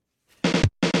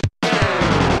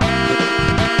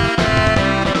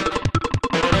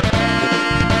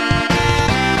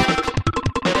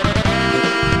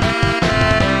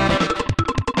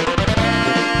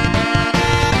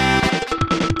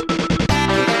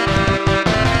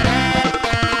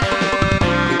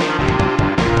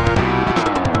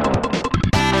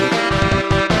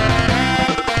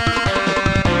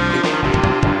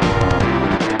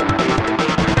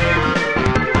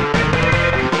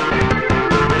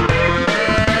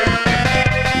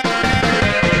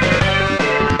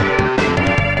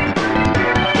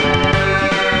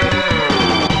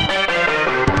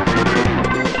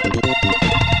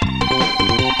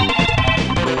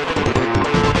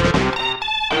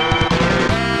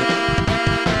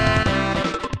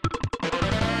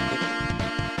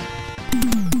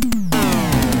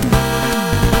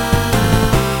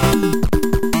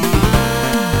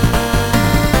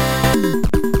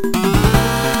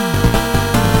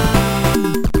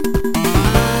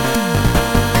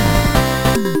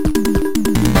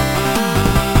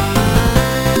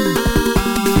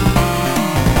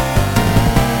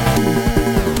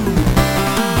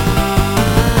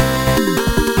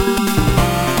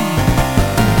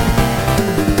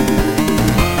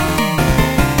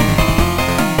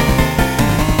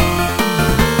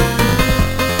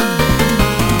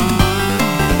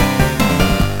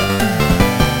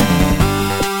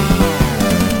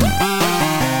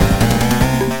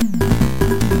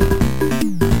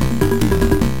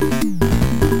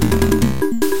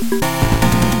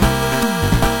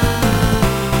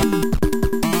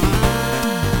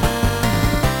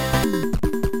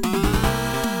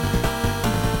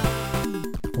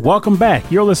 Welcome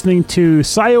back. You're listening to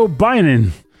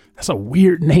Sayobainen. That's a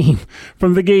weird name.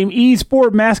 From the game Ys 4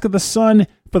 Mask of the Sun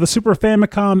for the Super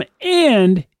Famicom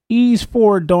and Ys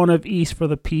 4 Dawn of Ys for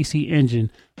the PC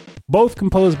Engine. Both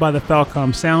composed by the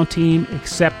Falcom sound team,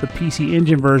 except the PC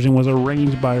Engine version was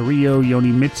arranged by Ryo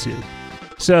Yonimitsu.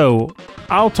 So,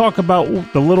 I'll talk about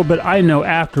the little bit I know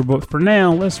after, but for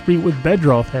now, let's read what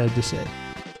Bedroth had to say.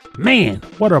 Man,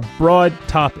 what a broad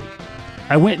topic.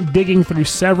 I went digging through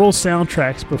several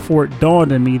soundtracks before it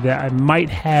dawned on me that I might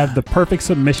have the perfect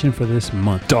submission for this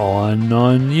month. Dawn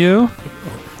on you?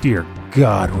 Oh, dear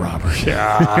God, Robert.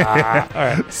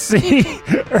 Right. See,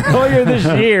 earlier this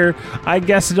year, I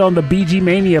guested on the BG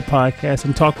Mania podcast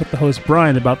and talked with the host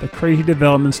Brian about the crazy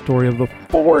development story of the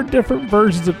 4 different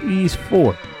versions of Ys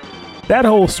 4. That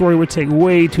whole story would take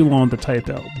way too long to type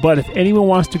out, but if anyone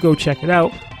wants to go check it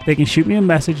out, they can shoot me a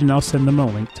message and I'll send them a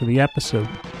link to the episode.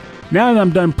 Now that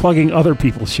I'm done plugging other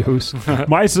people's shows,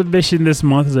 my submission this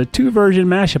month is a 2-version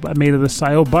mashup I made of the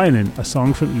Sayobainen, a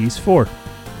song from Ys 4.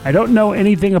 I don't know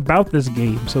anything about this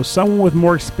game, so someone with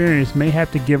more experience may have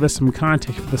to give us some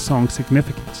context for the song's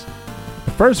significance.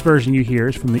 The first version you hear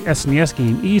is from the SNES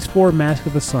game Ys 4 Mask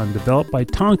of the Sun, developed by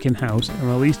Tonkin House and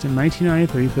released in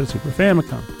 1993 for the Super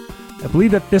Famicom. I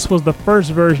believe that this was the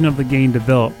first version of the game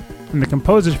developed, and the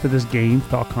composers for this game,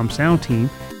 Falcom Sound Team,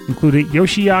 included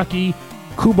Yoshiaki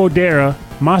Kubodera,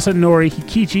 Masanori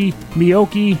Hikichi,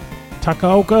 Miyoki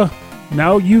Takaoka,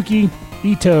 Naoyuki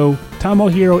Ito,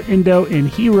 Tomohiro Endo, and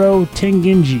Hiro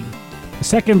Tengenji. The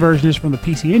second version is from the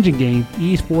PC Engine game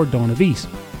Ys 4 Dawn of Ys.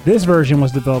 This version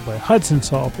was developed by Hudson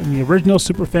Soft, and the original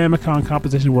Super Famicom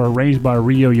compositions were arranged by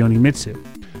Ryo Yonimitsu.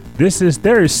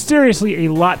 There is seriously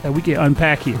a lot that we can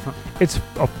unpack here. It's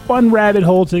a fun rabbit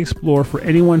hole to explore for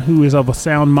anyone who is of a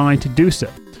sound mind to do so.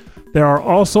 There are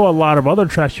also a lot of other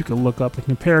tracks you can look up and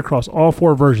compare across all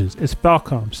 4 versions. It's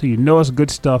Falcom, so you know it's good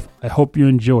stuff. I hope you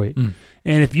enjoy it.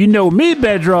 And if you know me,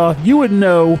 Bedroth, you would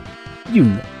know,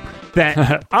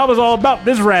 that I was all about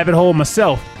this rabbit hole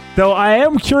myself. Though I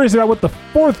am curious about what the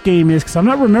 4th game is, because I'm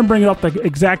not remembering it off the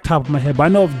exact top of my head, but I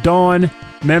know of Dawn,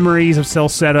 Memories of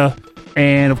Celceta,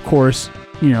 and of course,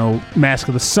 Mask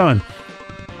of the Sun.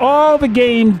 All the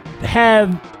games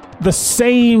have the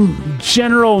same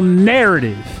general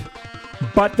narrative,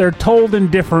 but they're told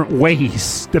in different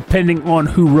ways, depending on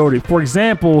who wrote it. For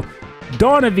example,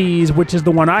 Dawn of Ys, which is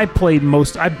the one I played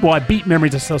most, I beat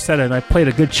Memories of Celceta, and I played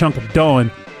a good chunk of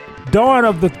Dawn. Dawn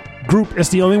of the group is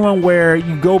the only one where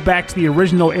you go back to the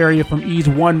original area from Ys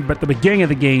 1 at the beginning of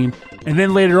the game, and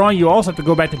then later on you also have to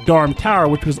go back to Darm Tower,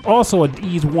 which was also a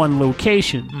Ys 1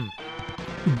 location.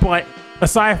 But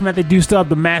aside from that, they do still have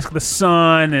the Mask of the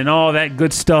Sun and all that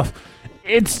good stuff.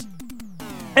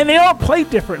 And they all play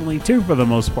differently too, for the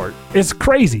most part. It's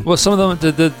crazy. Well, some of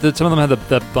them did some of them have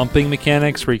the bumping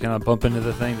mechanics where you kind of bump into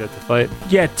the thing to fight.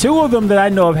 Yeah, 2 of them that I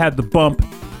know of had the bump,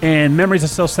 and Memories of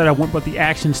Celceta went with the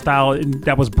action style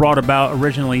that was brought about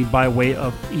originally by way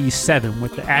of Ys 7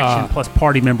 with the action plus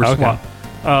party member swap.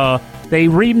 They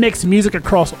remixed music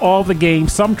across all the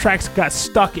games. Some tracks got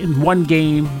stuck in one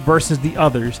game versus the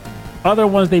others. Other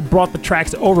ones, they brought the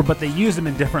tracks over, but they used them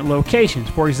in different locations.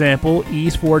 For example,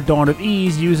 Ys 4 Dawn of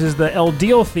Ys uses the El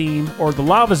Deal theme, or the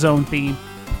Lava Zone theme,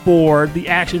 for the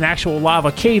actual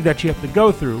lava cave that you have to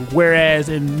go through. Whereas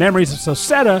in Memories of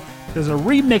Celceta, there's a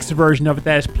remixed version of it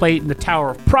that is played in the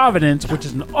Tower of Providence, which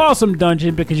is an awesome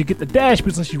dungeon because you get the dash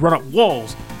boost unless you run up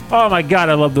walls. Oh my god,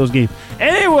 I love those games.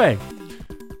 Anyway,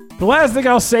 the last thing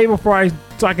I'll say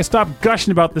so I can stop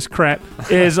gushing about this crap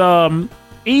is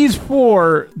Ys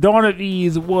 4 Dawn of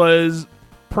Ys was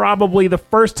probably the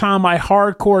first time I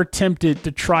hardcore attempted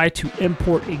to try to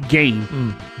import a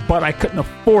game, but I couldn't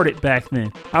afford it back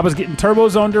then. I was getting Turbo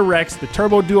Zone Directs, the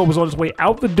Turbo Duo was on its way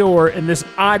out the door, and this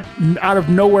odd, out of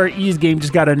nowhere Ys game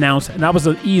just got announced, and I was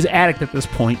an Ys addict at this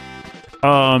point.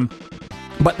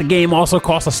 But the game also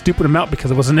cost a stupid amount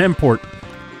because it was an import.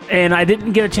 And I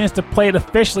didn't get a chance to play it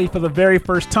officially for the very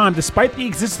first time, despite the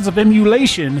existence of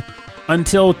emulation,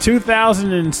 until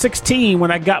 2016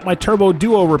 when I got my Turbo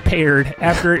Duo repaired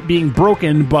after it being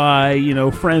broken by,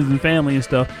 friends and family and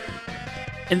stuff.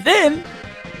 And then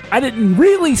I didn't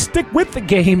really stick with the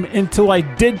game until I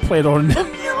did play it on an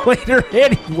emulator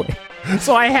anyway.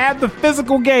 So I had the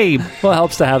physical game. Well, it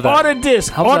helps to have that. On a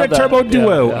disc, on a Turbo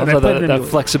Duo. Yeah, and I played that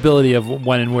flexibility of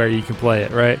when and where you can play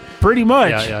it, right? Pretty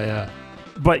much. Yeah.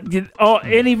 But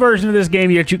any version of this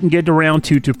game that you can get to round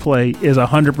 2 to play is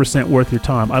 100% worth your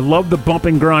time. I love the bump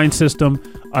and grind system.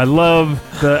 I love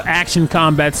the action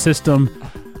combat system.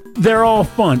 They're all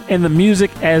fun. And the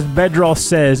music, as Bedroth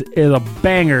says, is a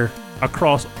banger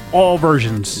across all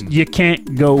versions. You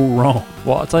can't go wrong.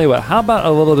 Well, I'll tell you what. How about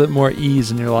a little bit more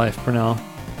ease in your life, Pernell?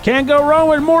 Can't go wrong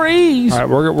with more Ys. All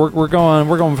right, we're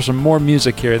going for some more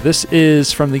music here. This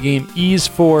is from the game Ys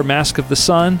 4: Mask of the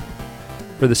Sun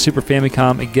for the Super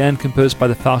Famicom. Again, composed by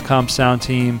the Falcom sound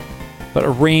team, but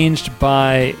arranged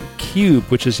by Cube,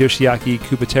 which is Yoshiaki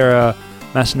Kubatera,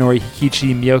 Masanori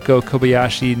Hikichi, Miyoko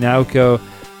Kobayashi, Naoko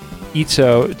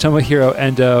Ito, Tomohiro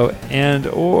Endo, and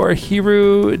or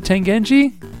Hiru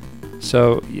Tengenji.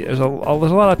 So there's a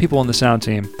lot of people on the sound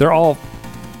team. They're all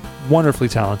wonderfully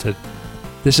talented.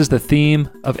 This is the theme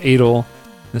of Adel.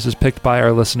 This is picked by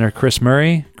our listener, Chris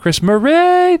Murray. Chris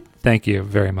Murray! Thank you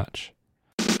very much.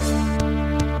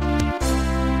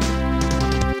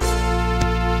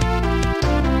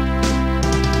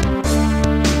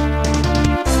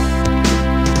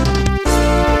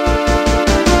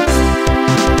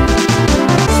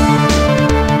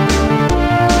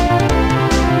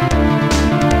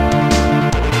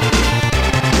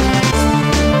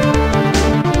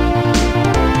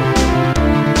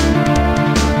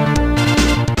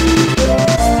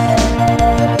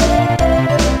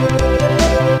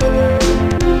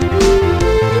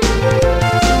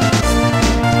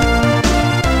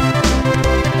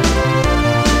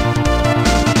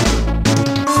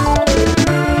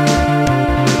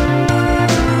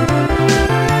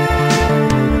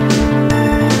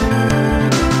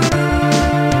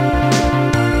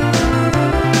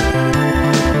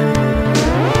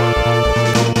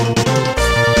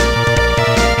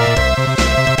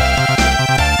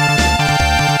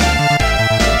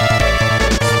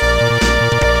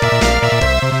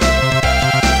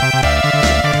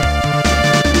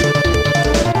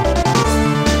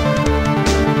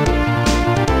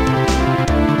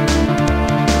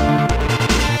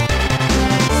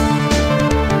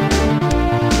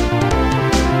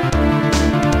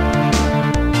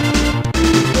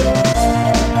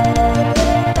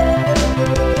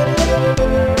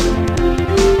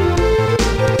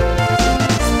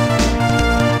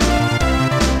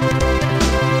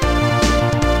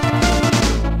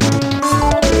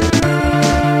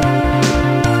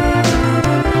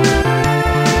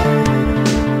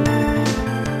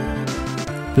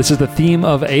 This is the theme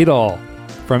of Adol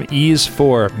from Ys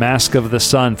 4: Mask of the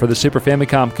Sun for the Super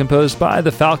Famicom, composed by the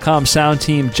Falcom sound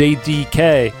team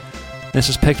JDK. This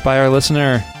is picked by our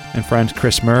listener and friend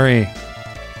Chris Murray.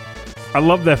 I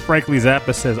love that Frankly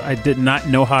Zappa says, I did not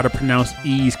know how to pronounce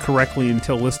Ys correctly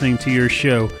until listening to your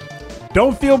show.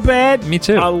 Don't feel bad. Me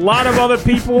too. A lot of other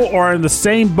people are in the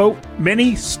same boat.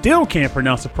 Many still can't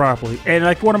pronounce it properly. And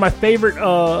like one of my favorite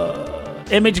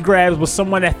image grabs was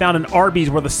someone that found an Arby's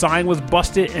where the sign was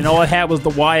busted and all it had was the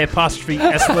Y''S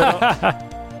lit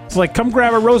up. It's like, come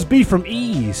grab a roast beef from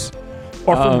Ys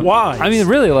or from Y's. I mean,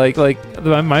 really, like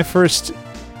my first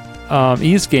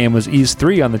Ys game was Ys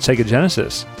 3 on the Sega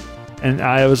Genesis. And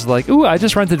I was like, ooh, I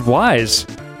just rented Wise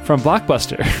from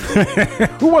Blockbuster.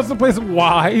 Who wants to play some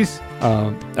Wise?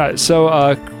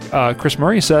 Chris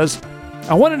Murray says,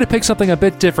 I wanted to pick something a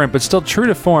bit different, but still true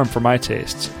to form for my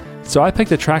tastes. So I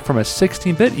picked a track from a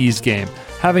 16-bit Ys game,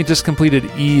 having just completed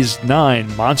Ys 9,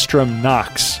 Monstrum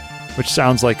Nox, which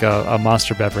sounds like a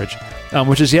monster beverage,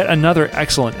 which is yet another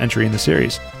excellent entry in the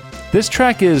series. This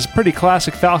track is pretty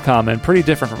classic Falcom and pretty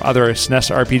different from other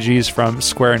SNES RPGs from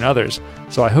Square and others,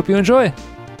 so I hope you enjoy.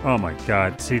 Oh my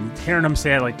god. See, hearing him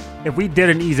say, like, if we did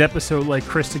an Ys episode like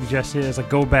Chris suggested, as a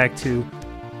go back to,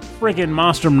 friggin'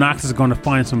 Monstrum Nox is going to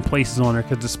find some places on there,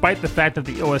 because despite the fact that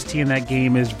the OST in that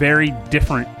game is very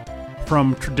different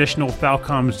from traditional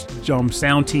Falcom's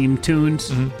sound team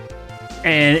tunes,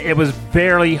 and it was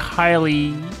very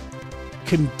highly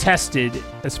contested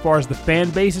as far as the fan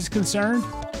base is concerned.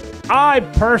 I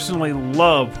personally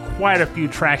love quite a few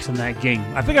tracks in that game.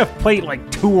 I think I've played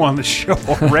like 2 on the show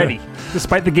already,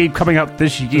 despite the game coming out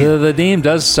this year. The name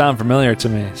does sound familiar to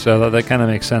me, so that kind of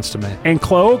makes sense to me. And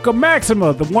Cloaca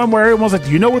Maxima, the one where everyone's like,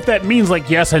 do you know what that means? Like,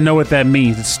 yes, I know what that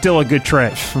means. It's still a good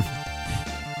track.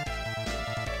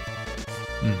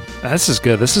 This is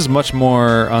good. This is much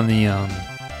more on the,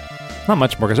 not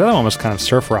much more, because the other one was kind of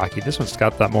surf rocky. This one's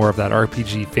got that more of that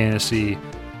RPG fantasy,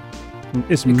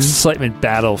 It's excitement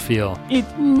battle feel. It's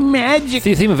magic.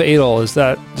 The theme of Adel, does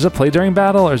it play during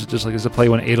battle, or is it just like, does it play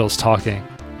when Adel's talking?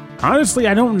 Honestly,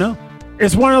 I don't know.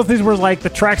 It's one of those things where, like, the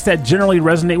tracks that generally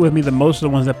resonate with me the most are the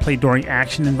ones that play during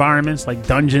action environments, like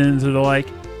dungeons or the like.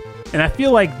 And I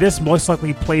feel like this most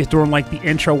likely plays during, like, the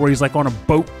intro where he's, like, on a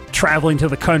boat traveling to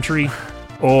the country,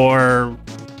 or...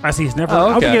 I see he's never... I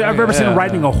don't think I've ever seen him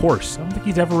riding a horse. I don't think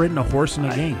he's ever ridden a horse in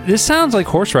a game. This sounds like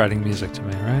horse riding music to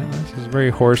me, right? This is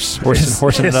very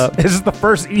horsing it up. Is this the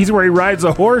first Ys where he rides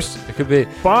a horse? It could be.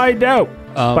 Find out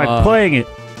by playing it.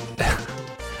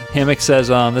 Hammock says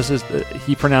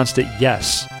he pronounced it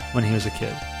yes when he was a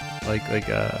kid. like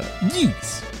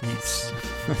Yeets. yeast.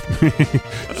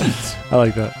 I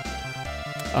like that.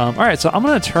 All right, so I'm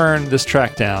going to turn this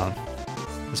track down,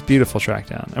 this beautiful track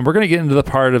down, and we're going to get into the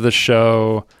part of the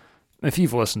show. If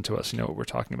you've listened to us, you know what we're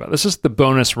talking about. This is the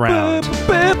bonus round.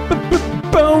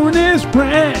 Bonus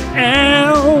round.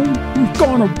 I'm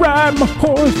gonna ride my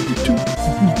horse to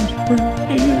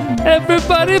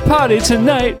Everybody party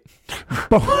tonight.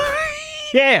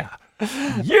 Yeah.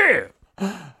 Yeah.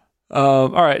 All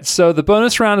right, so the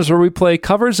bonus round is where we play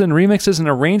covers and remixes and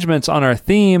arrangements on our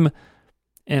theme,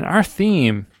 and our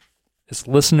theme is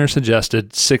listener-suggested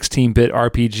 16-bit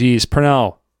RPGs.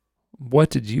 Pernell, what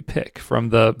did you pick from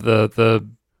the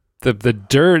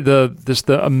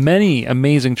many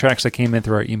amazing tracks that came in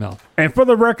through our email? And for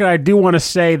the record, I do want to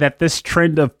say that this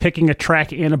trend of picking a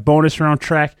track in a bonus round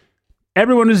track,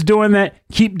 everyone who's doing that,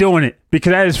 keep doing it,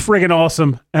 because that is friggin'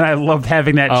 awesome, and I loved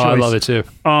having that choice. I love it too.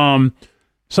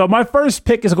 So my first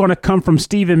pick is going to come from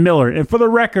Stephen Miller. And for the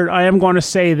record, I am going to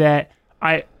say that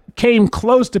I came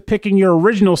close to picking your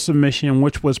original submission,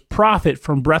 which was Prophet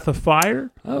from Breath of Fire.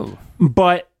 Oh.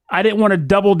 But I didn't want to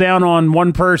double down on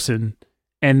one person.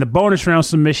 And the bonus round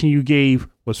submission you gave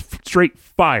was straight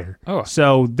fire. Oh.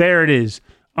 So there it is.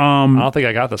 I don't think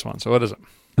I got this one. So what is it?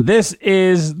 This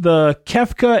is the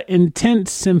Kefka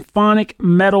Intense Symphonic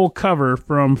Metal cover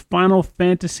from Final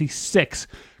Fantasy VI,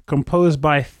 composed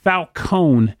by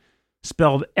Falcone,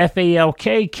 spelled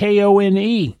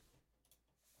Falkkone.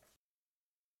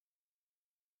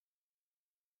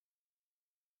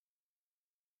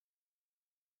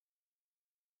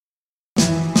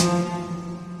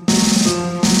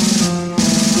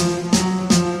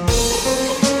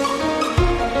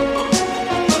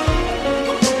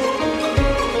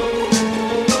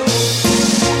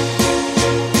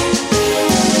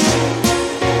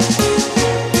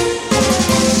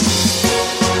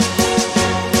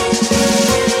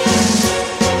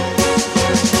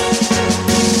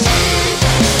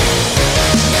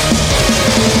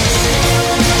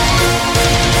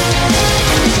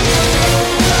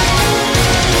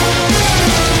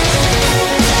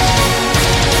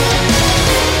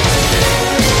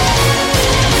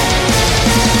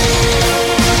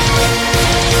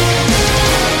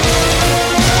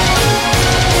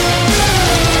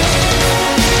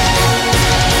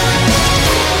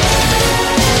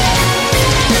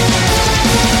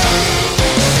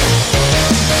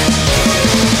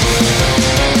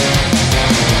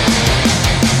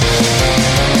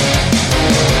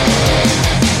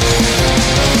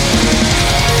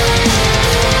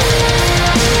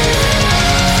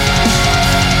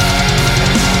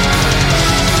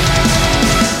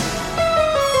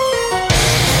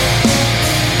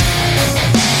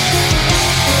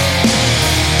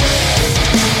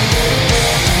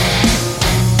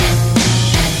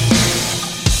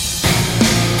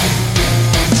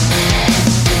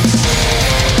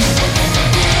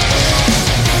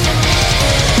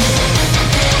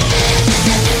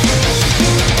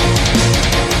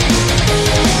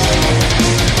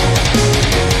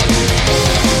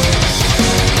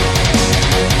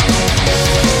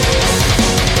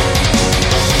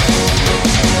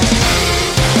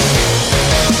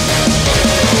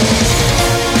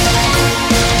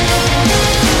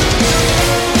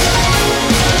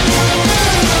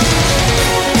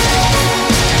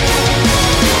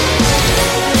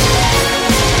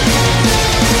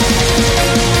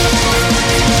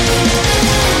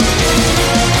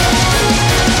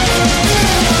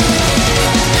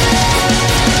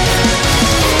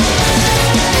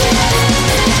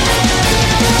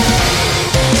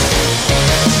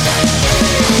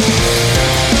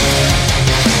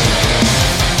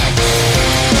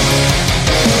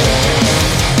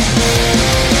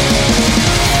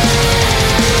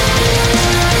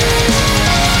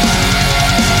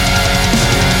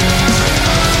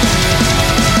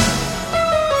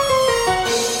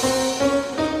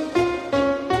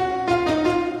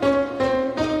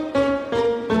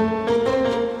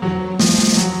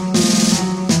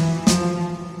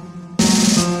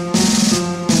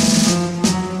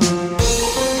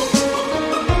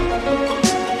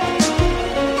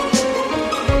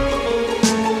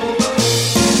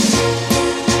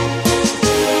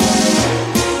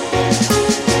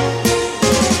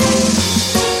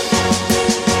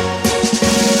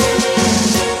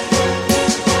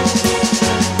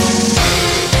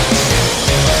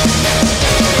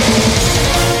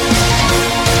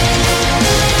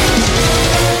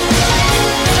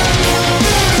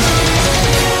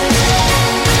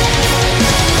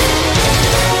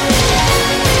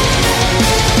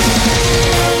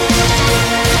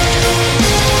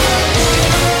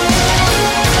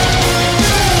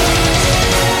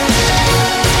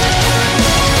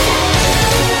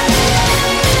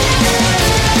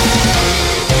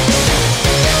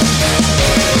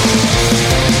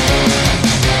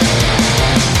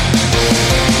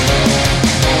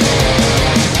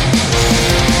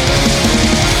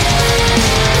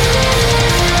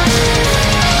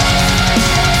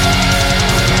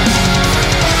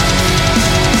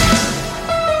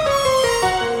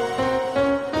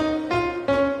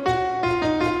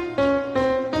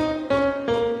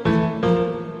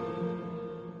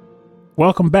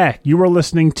 welcome back. You are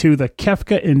listening to the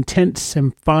Kefka Intense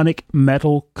Symphonic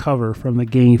Metal cover from the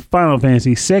game Final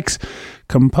Fantasy VI,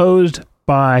 composed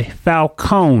by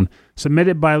Falcone,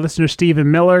 submitted by listener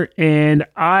Stephen Miller. And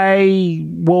I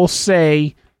will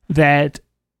say that,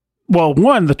 well,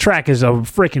 one, the track is a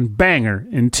freaking banger,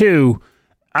 and two,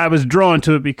 I was drawn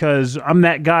to it because I'm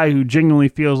that guy who genuinely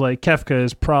feels like Kefka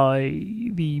is probably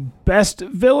the best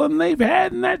villain they've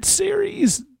had in that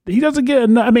series. He doesn't get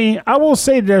enough. I mean, I will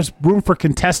say there's room for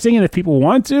contesting it if people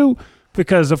want to,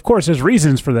 because of course there's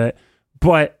reasons for that,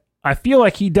 but I feel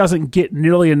like he doesn't get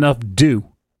nearly enough due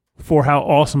for how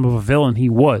awesome of a villain he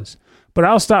was. But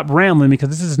I'll stop rambling because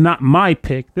this is not my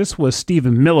pick. This was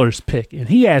Stephen Miller's pick, and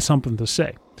he has something to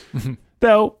say.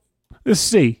 Though, let's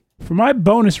see. For my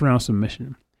bonus round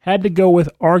submission, had to go with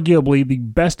arguably the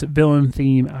best villain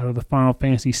theme out of the Final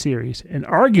Fantasy series, and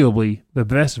arguably the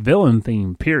best villain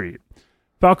theme, period.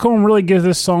 Falcone really gives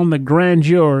this song the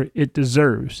grandeur it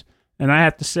deserves, and I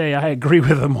have to say I agree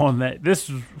with him on that.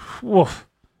 This is woof.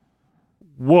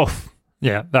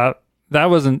 Yeah, that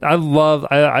wasn't. I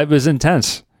was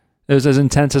intense. It was as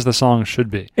intense as the song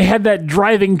should be. It had that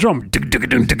driving drum. Yeah.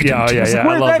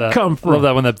 Where did that come from? I love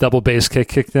that when that double bass kick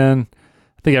kicked in.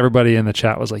 I think everybody in the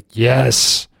chat was like,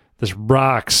 yes, this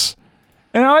rocks.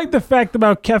 And I like the fact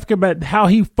about Kefka, about how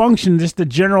he functioned, just the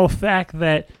general fact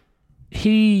that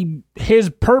his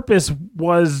purpose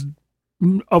was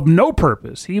of no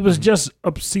purpose. He was just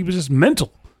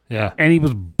mental. Yeah. And he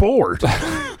was bored.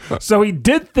 So he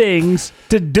did things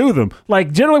to do them.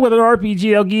 Like, generally with an RPG,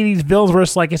 they'll give these villains where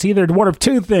it's like, it's either one of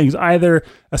two things. Either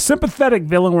a sympathetic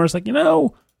villain where it's like,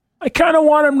 I kind of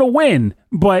want him to win,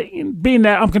 but being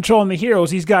that I'm controlling the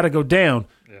heroes, he's got to go down.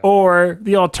 Yeah. Or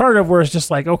the alternative where it's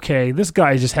just like, okay, this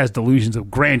guy just has delusions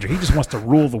of grandeur. He just wants to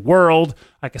rule the world.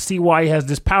 I can see why he has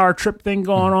this power trip thing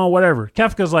going on, whatever.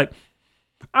 Kefka's like,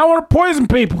 I want to poison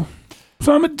people.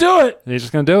 So I'm going to do it. And he's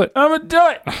just going to do it. I'm going to do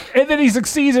it. And then he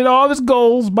succeeds in all of his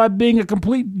goals by being a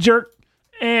complete jerk.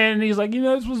 And he's like,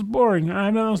 this was boring. I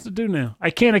have nothing else to do now.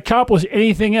 I can't accomplish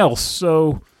anything else.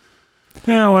 So,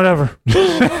 whatever.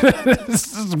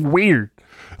 This is weird.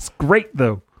 It's great,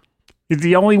 though. It's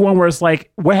the only one where it's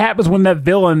like, what happens when that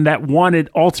villain that wanted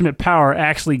ultimate power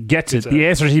actually gets it? The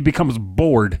answer is he becomes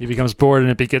bored. He becomes bored,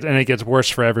 and it gets worse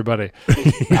for everybody.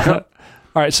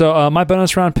 All right, so my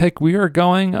bonus round pick, we are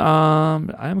going,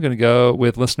 I'm going to go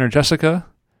with listener Jessica.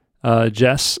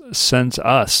 Jess sent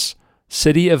us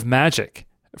City of Magic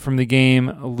from the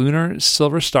game Lunar, the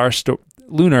Silver Star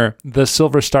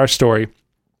Story.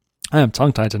 I am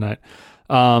tongue-tied tonight.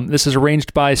 This is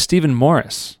arranged by Stephen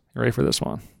Morris. You ready for this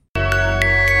one?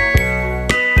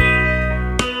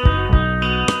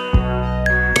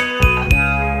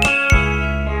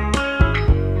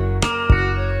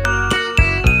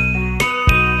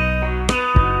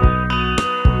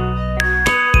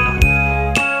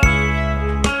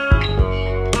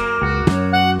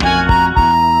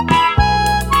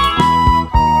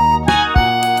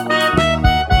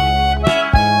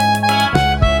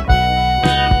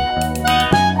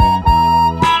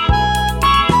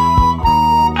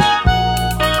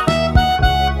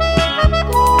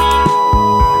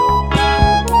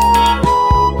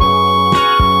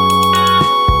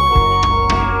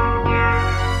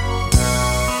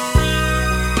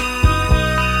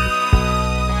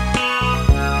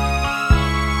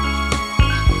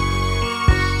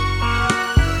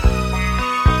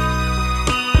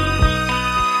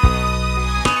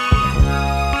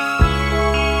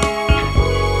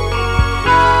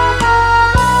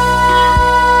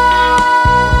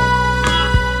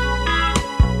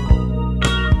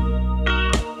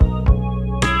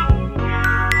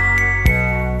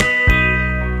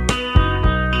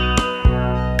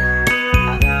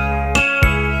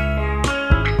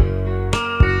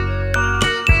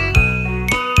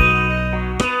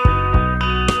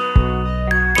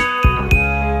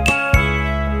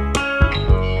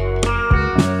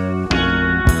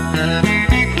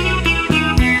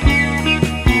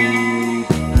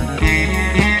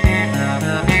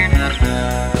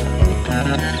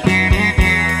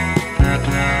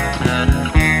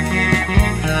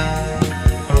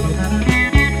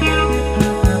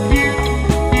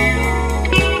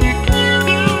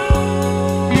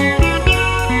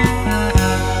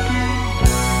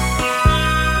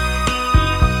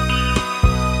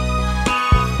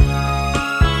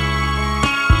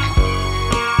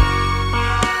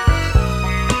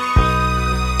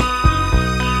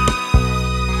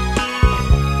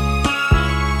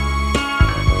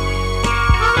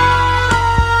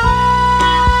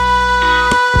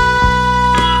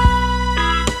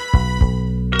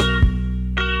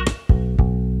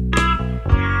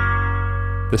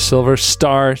 The Silver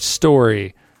Star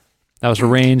Story. That was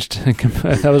arranged and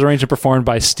performed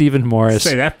by Stephen Morris.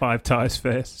 Say that 5 times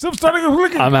fast.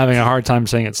 I'm having a hard time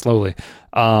saying it slowly.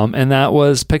 And that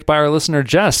was picked by our listener,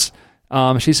 Jess.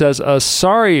 She says,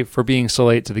 sorry for being so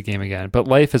late to the game again, but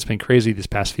life has been crazy these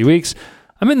past few weeks.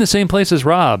 I'm in the same place as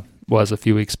Rob was a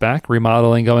few weeks back,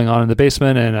 remodeling going on in the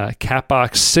basement and a cat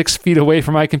box 6 feet away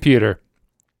from my computer.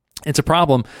 It's a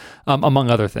problem,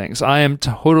 among other things. I am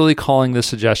totally calling this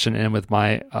suggestion in with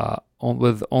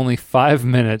with only 5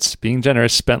 minutes, being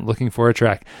generous, spent looking for a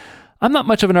track. I'm not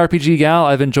much of an RPG gal.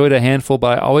 I've enjoyed a handful,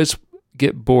 but I always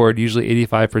get bored, usually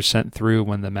 85% through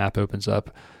when the map opens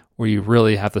up, where you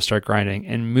really have to start grinding,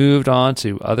 and moved on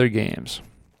to other games.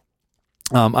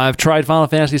 I've tried Final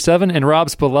Fantasy VII and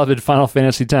Rob's beloved Final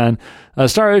Fantasy X, a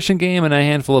Star Ocean game, and a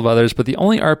handful of others, but the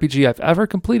only RPG I've ever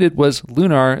completed was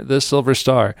Lunar: The Silver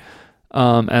Star,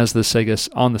 as the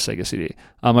Sega CD.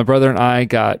 My brother and I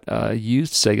got a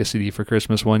used Sega CD for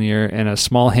Christmas one year and a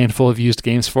small handful of used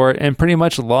games for it, and pretty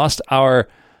much lost our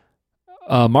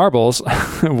marbles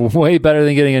way better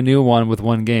than getting a new one with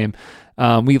one game.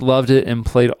 We loved it and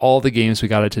played all the games we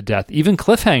got it to death, even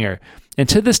Cliffhanger. And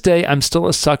to this day, I'm still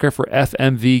a sucker for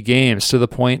FMV games, to the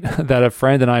point that a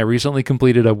friend and I recently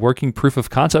completed a working proof of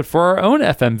concept for our own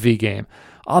FMV game.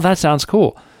 Oh, that sounds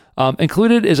cool.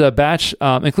 Included in the batch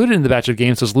of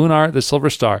games was Lunar: The Silver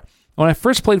Star. When I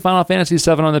first played Final Fantasy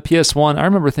VII on the PS1, I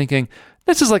remember thinking,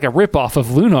 this is like a ripoff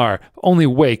of Lunar, only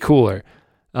way cooler,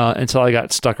 until I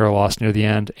got stuck or lost near the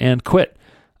end and quit.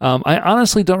 I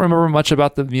honestly don't remember much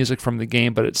about the music from the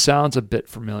game, but it sounds a bit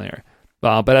familiar.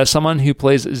 But as someone who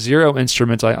plays 0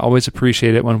 instruments, I always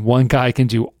appreciate it when one guy can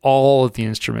do all of the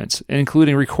instruments,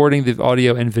 including recording the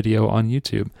audio and video on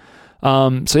YouTube.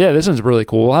 So yeah, this one's really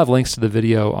cool. We'll have links to the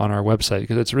video on our website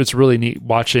because it's really neat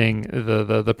watching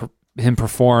him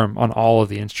perform on all of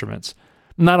the instruments,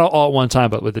 not all at one time,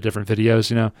 but with the different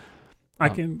videos. I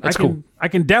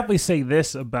can definitely say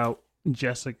this about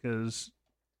Jessica's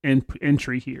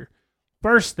entry here.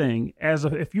 First thing,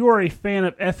 if you are a fan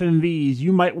of FMVs,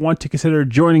 you might want to consider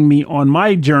joining me on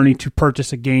my journey to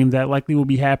purchase a game that likely will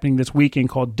be happening this weekend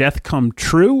called Death Come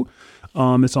True.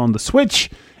 It's on the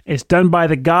Switch. It's done by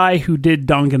the guy who did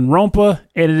Danganronpa,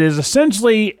 and it is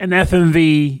essentially an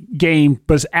FMV game,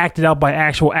 but it's acted out by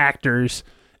actual actors,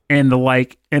 and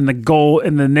the goal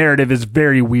and the narrative is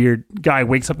very weird. Guy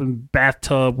wakes up in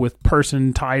bathtub with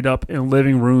person tied up in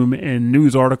living room, and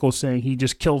news articles saying he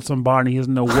just killed somebody. He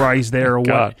doesn't know why he's there or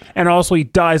what. And also he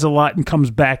dies a lot and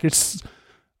comes back.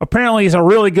 Apparently it's a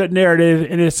really good narrative,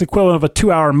 and it's equivalent of a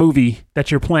 2-hour movie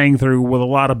that you're playing through with a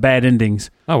lot of bad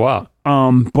endings. Oh, wow.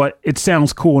 But it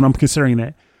sounds cool, and I'm considering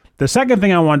that. The second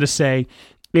thing I wanted to say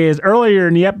is earlier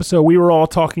in the episode, we were all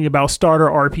talking about starter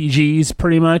RPGs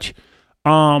pretty much.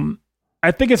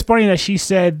 I think it's funny that she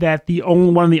said that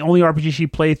one of the only RPGs she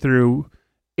played through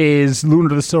is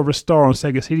Lunar: The Silver Star on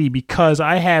Sega CD, because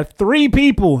I have 3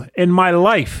 people in my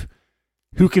life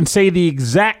who can say the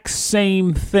exact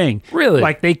same thing. Really?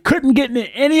 Like they couldn't get into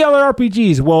any other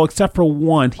RPGs, well, except for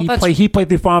one. He played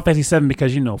through Final Fantasy VII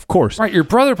because, of course. Right, your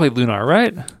brother played Lunar,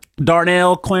 right?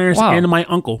 Darnell, Clarence, and my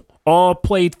uncle all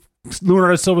played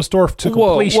Lunar: The Silver Star to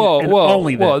completion.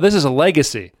 Whoa, this is a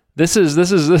legacy. This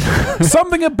is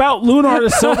something about Lunar: The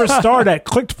Silver Star that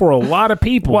clicked for a lot of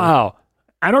people. Wow.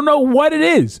 I don't know what it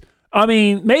is. I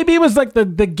mean, maybe it was like the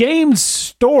game's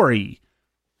story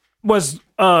was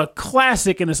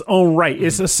classic in its own right.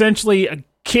 It's essentially a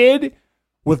kid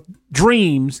with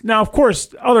dreams. Now, of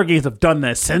course, other games have done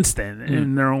that since then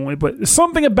in their own way, but there's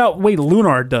something about the way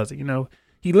Lunar does it.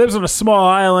 He lives on a small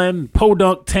island,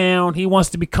 Podunk town. He wants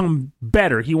to become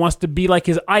better. He wants to be like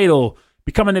his idol,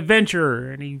 become an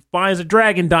adventurer, and he finds a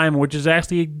dragon diamond, which is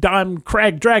actually a diamond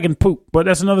crag dragon poop, but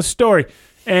that's another story.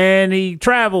 And he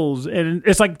travels, and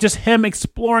it's like just him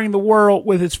exploring the world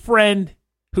with his friend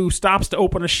who stops to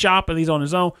open a shop, and he's on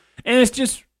his own. And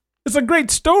it's a great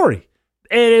story.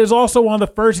 And it was also one of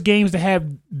the first games to have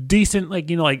decent,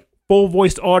 like full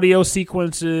voiced audio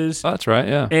sequences. Oh, that's right,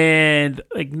 yeah. And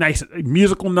nice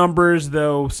musical numbers,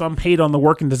 though some hate on the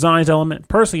work and designs element.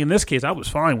 Personally, in this case, I was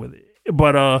fine with it.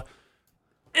 But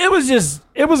it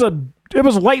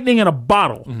was lightning in a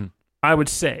bottle, I would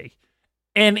say.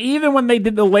 And even when they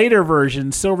did the later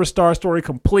version, Silver Star Story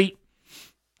Complete,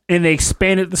 and they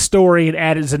expanded the story and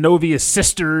added Zenovia's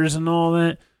sisters and all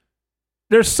that,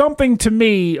 there's something to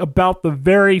me about the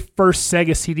very first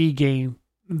Sega CD game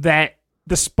that,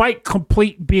 despite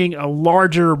Complete being a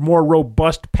larger, more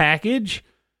robust package,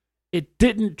 it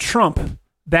didn't trump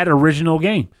that original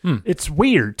game. It's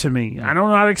weird to me. I don't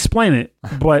know how to explain it,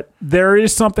 but there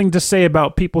is something to say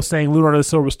about people saying Lunar the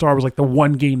Silver Star was like the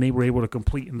one game they were able to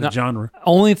complete in the genre.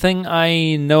 Only thing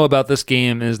I know about this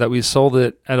game is that we sold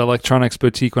it at Electronics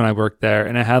Boutique when I worked there,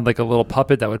 and it had like a little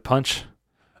puppet that would punch.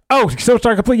 Oh, Silver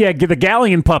Star Complete, yeah, get the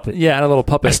Galleon puppet. Yeah, it had a little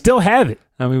puppet. I still have it.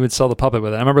 And we would sell the puppet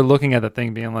with it. I remember looking at the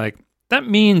thing being like, that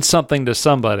means something to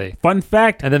somebody. Fun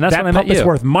fact, and then that's that when I met puppet's you.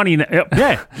 worth money now.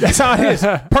 Yeah, that's how it is.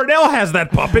 Purnell has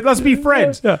that puppet. Let's be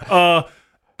friends. That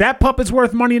puppet's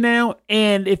worth money now,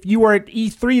 and if you were at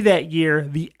E3 that year,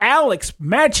 the Alex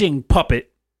matching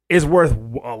puppet is worth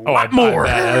a lot more.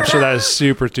 I'm sure that is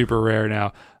super, super rare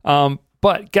now.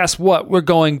 But guess what? We're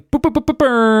going bonus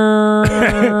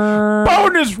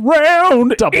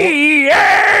round.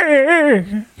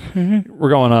 Yeah. We're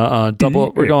going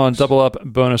double. We're going double up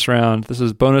bonus round. This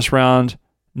is bonus round,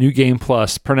 new game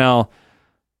plus. Purnell,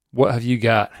 what have you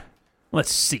got?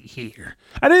 Let's see here.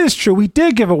 And it is true. We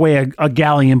did give away a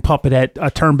Galleon puppet at a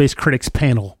Turn-Based Critics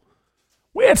panel.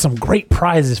 We had some great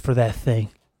prizes for that thing.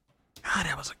 God,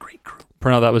 that was a great group.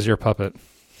 Purnell, that was your puppet.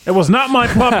 It was not my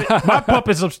puppet. My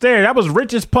puppet's upstairs. That was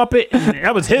Rich's puppet, and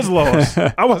that was his loss.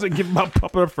 I wasn't giving my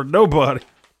puppet up for nobody.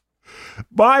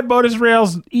 My Bonus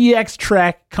Rails EX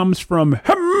track comes from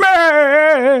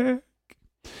Hammock.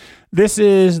 This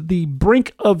is The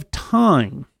Brink of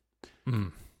Time.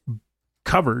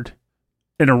 Covered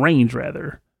and arranged,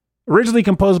 rather. Originally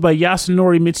composed by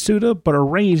Yasunori Mitsuda, but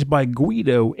arranged by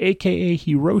Guido, a.k.a.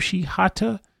 Hiroshi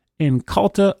Hata, and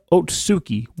Kalta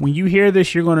Otsuki. When you hear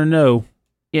this, you're going to know,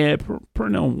 yeah,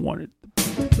 Purnell wanted.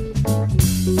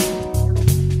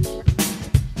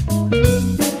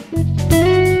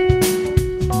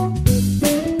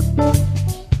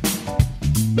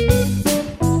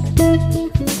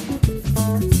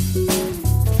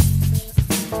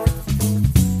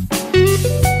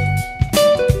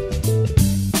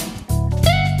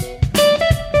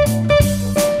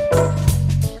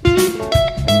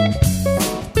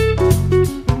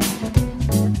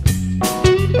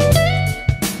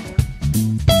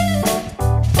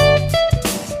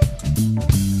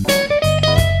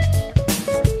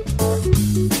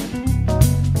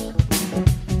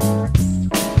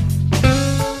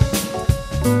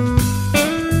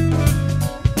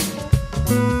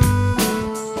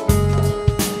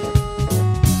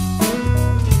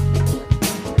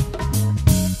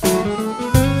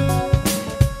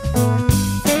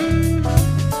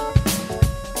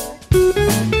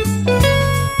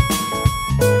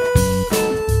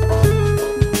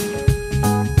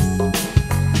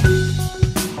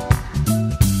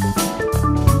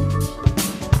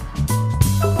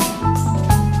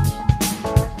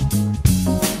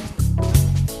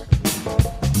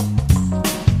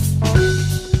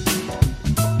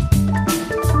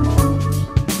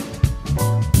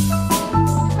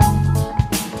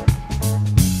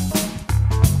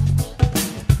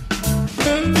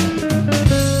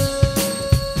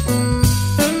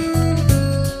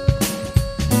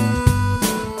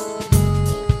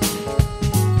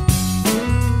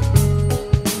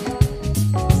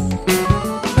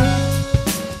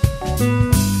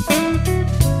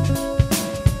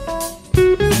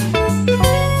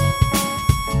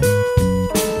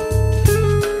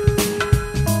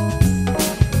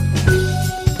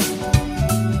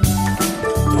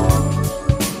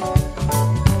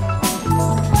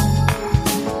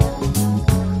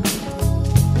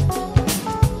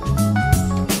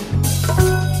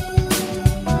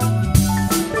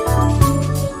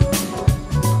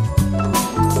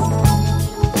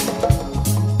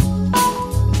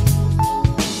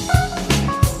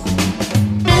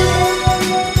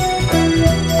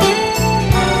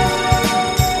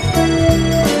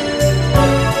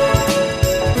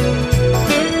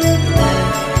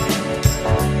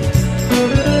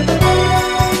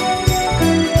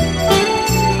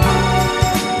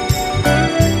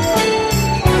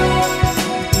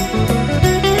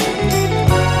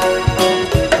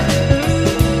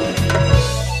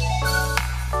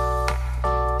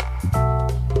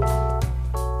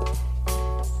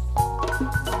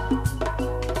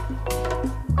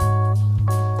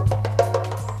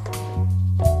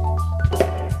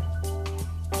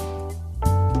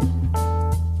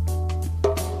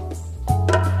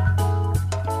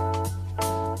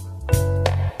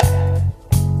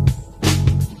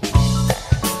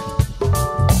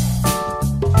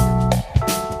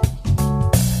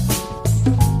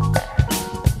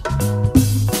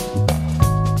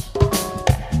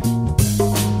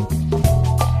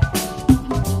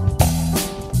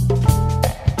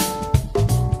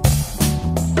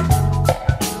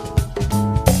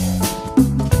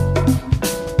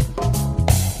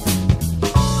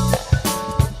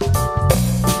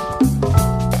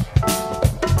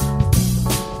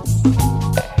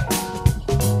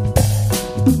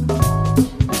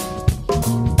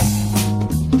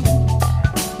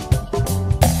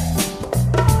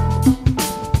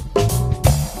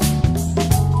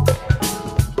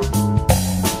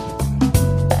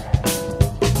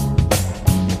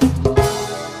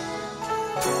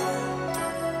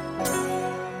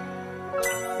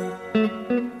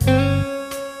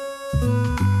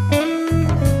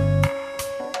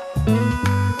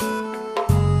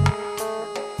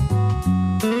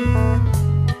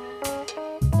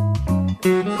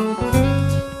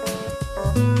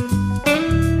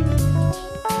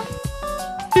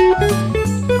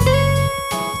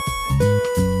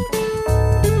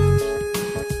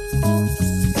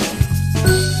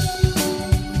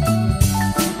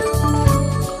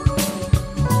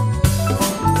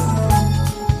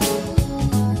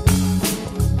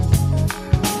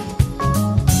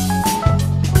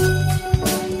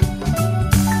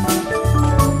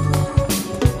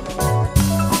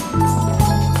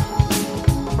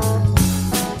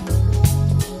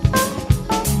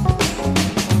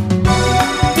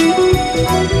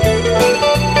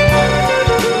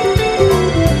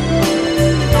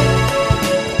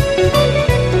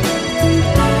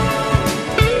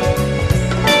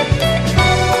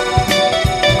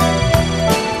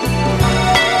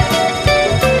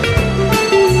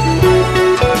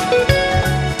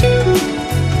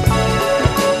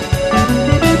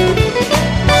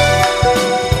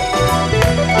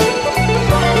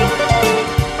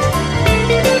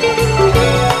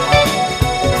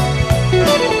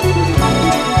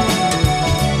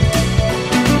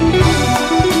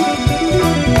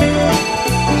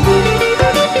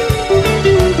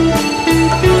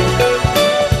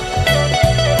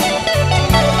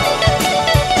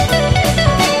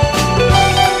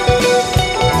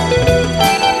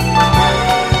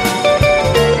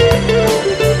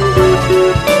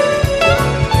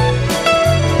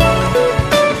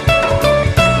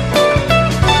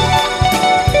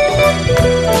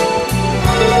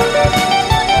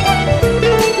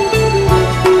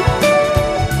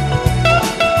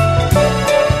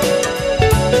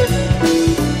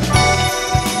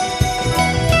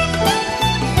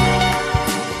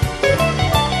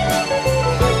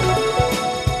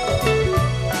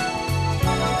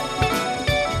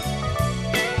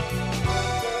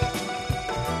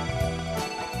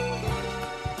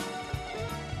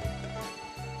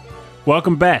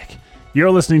 Welcome back. You're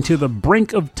listening to The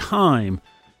Brink of Time,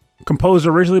 composed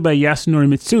originally by Yasunori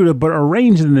Mitsuda, but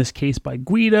arranged in this case by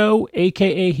Guido,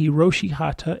 a.k.a. Hiroshi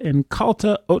Hata, and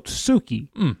Kalta Otsuki.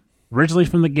 Originally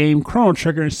from the game Chrono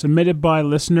Trigger and submitted by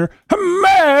listener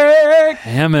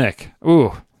Hammock.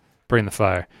 Ooh, bring the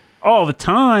fire. all the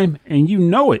time, and you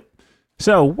know it.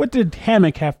 So, what did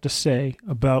Hammock have to say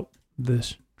about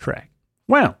this track?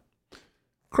 Well,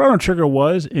 Chrono Trigger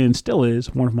was and still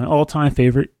is one of my all-time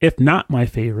favorite, if not my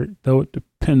favorite, though it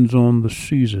depends on the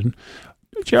season,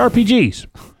 JRPGs.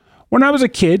 When I was a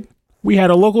kid, we had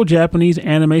a local Japanese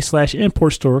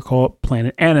anime/import store called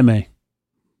Planet Anime.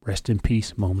 Rest in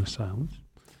peace, moment of silence.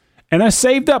 And I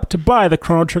saved up to buy the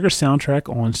Chrono Trigger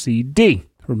soundtrack on CD.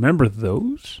 Remember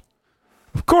those?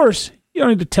 Of course, you don't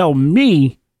need to tell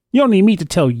me, you don't need me to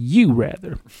tell you,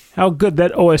 rather, how good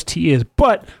that OST is.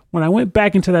 But when I went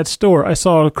back into that store, I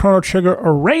saw a Chrono Trigger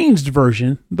arranged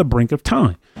version, The Brink of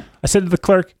Time. I said to the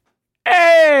clerk,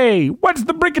 "Hey, what's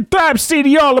The Brink of Time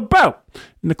CD all about?"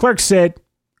 And the clerk said,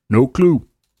 "No clue."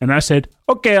 And I said,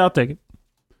 "Okay, I'll take it."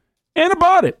 And I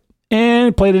bought it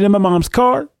and played it in my mom's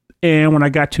car. And when I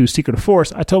got to Secret of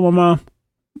Force, I told my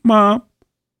Mom,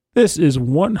 this is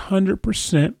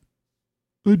 100%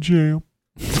 a jam.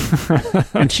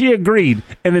 And she agreed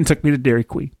and then took me to Dairy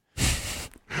Queen.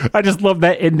 I just love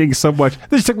that ending so much.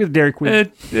 This took me to Dairy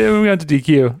Queen. We went to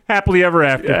DQ. Happily ever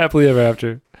after. Happily ever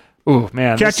after. Ooh,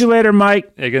 man. Catch you later,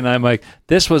 Mike. Yeah, good night, Mike.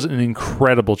 This was an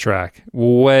incredible track.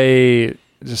 Way,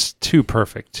 just too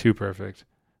perfect. Too perfect.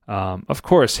 Of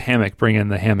course, Hammock bringing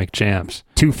the Hammock jams.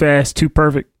 Too fast, too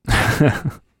perfect.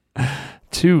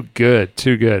 Too good.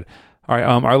 Too good. All right,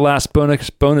 our last bonus.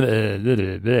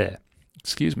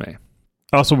 Excuse me.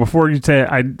 Also, before you say it,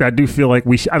 I do feel like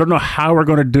I don't know how we're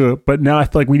going to do it, but now I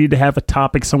feel like we need to have a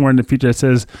topic somewhere in the future that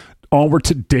says, "Onward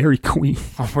to Dairy Queen."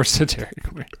 Onward to Dairy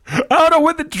Queen. I don't know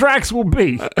what the tracks will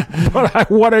be, but I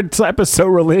want an episode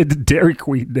related to Dairy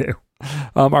Queen now.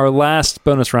 Our last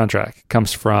bonus round track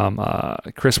comes from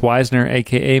Chris Weisner,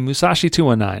 a.k.a.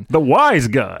 Musashi219. The Wise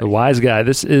Guy. The Wise Guy.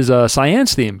 This is a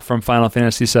Cyan's theme from Final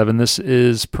Fantasy VII. This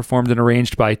is performed and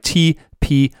arranged by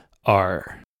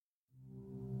TPR.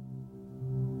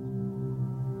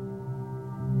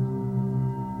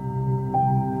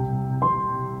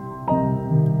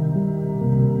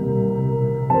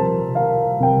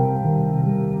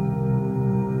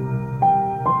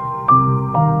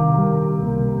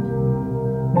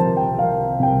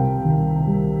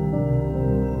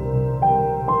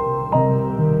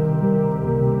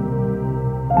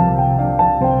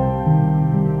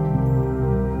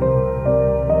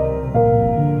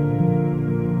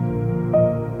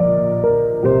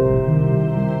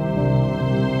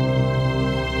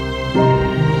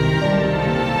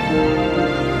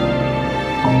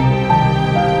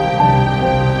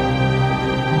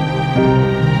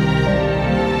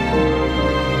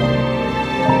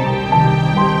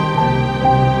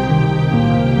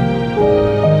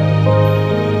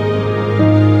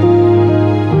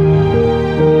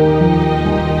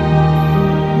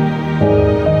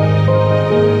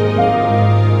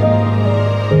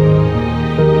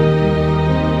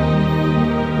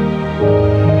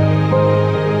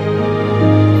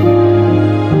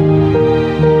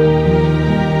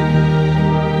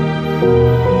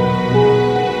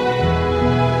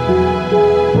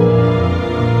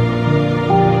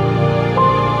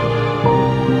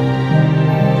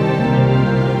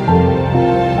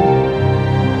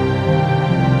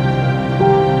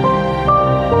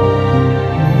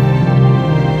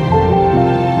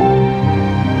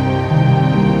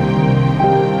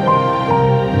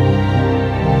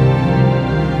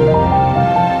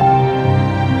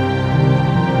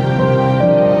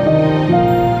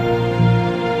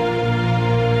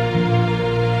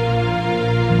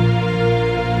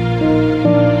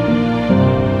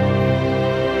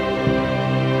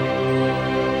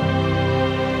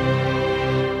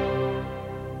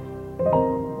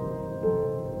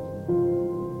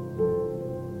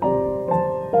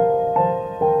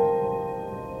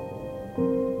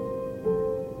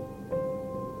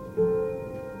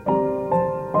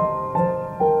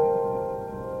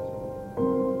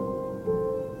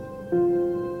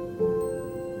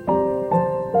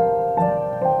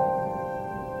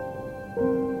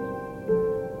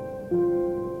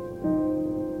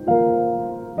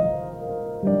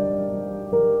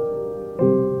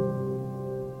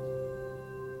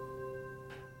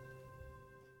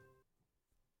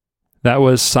 That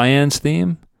was Cyan's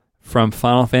theme from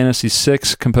Final Fantasy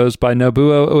VI, composed by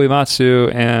Nobuo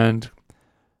Uematsu and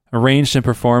arranged and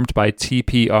performed by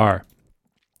TPR.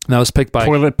 And that was picked by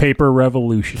Toilet Paper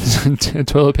Revolution.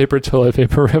 toilet paper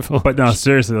revolution. But no,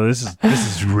 seriously, though, this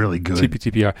is really good.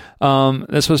 TPR.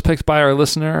 This was picked by our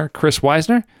listener, Chris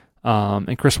Weisner.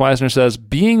 And Chris Weisner says,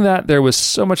 being that there was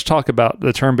so much talk about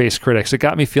the turn-based critics, it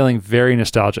got me feeling very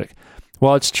nostalgic.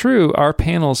 While it's true, our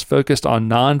panels focused on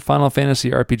non-Final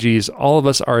Fantasy RPGs, all of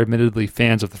us are admittedly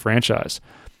fans of the franchise.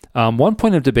 One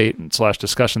point of debate /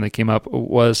 discussion that came up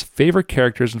was favorite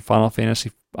characters in Final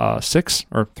Fantasy 6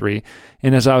 or 3,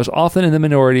 and as I was often in the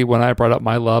minority when I brought up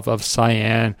my love of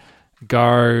Cyan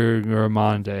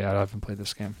Gargamande. I haven't played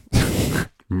this game.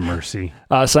 Mercy.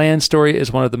 Cyan's story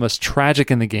is one of the most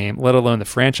tragic in the game, let alone the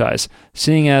franchise,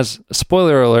 seeing as,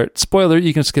 spoiler alert,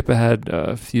 you can skip ahead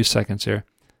a few seconds here.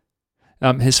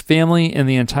 His family and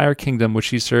the entire kingdom which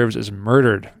he serves is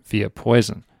murdered via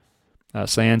poison.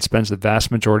 Cyan spends the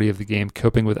vast majority of the game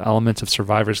coping with elements of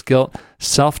survivor's guilt,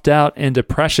 self-doubt, and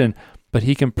depression, but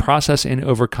he can process and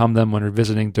overcome them when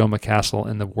revisiting Doma Castle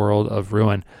in the world of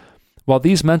ruin. While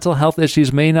these mental health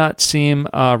issues may not seem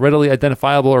readily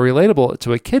identifiable or relatable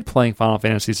to a kid playing Final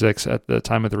Fantasy VI at the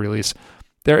time of the release,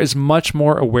 there is much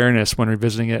more awareness when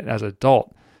revisiting it as an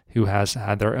adult who has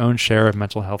had their own share of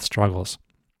mental health struggles.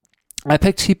 I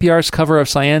picked TPR's cover of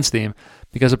Cyan's theme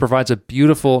because it provides a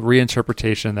beautiful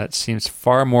reinterpretation that seems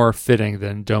far more fitting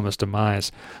than Doma's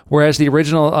demise. Whereas the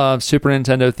original Super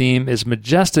Nintendo theme is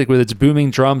majestic with its booming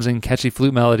drums and catchy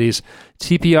flute melodies,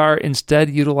 TPR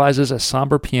instead utilizes a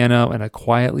somber piano and a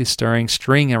quietly stirring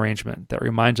string arrangement that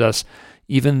reminds us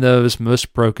even those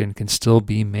most broken can still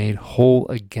be made whole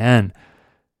again.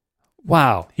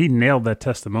 Wow. He nailed that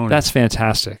testimony. That's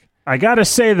fantastic. I gotta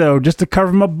say, though, just to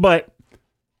cover my butt,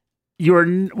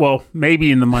 you're, well,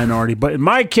 maybe in the minority, but in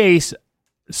my case,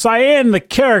 Cyan, the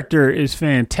character, is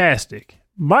fantastic.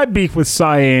 My beef with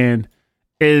Cyan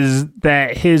is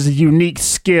that his unique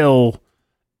skill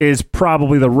is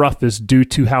probably the roughest due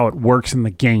to how it works in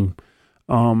the game.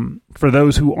 For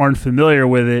those who aren't familiar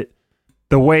with it,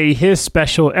 the way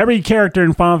every character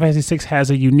in Final Fantasy VI has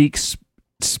a unique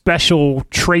special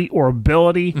trait or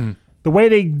ability. Mm. The way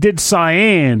they did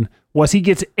Cyan was he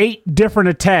gets 8 different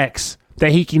attacks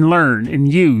that he can learn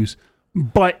and use,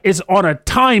 but it's on a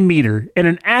time meter. In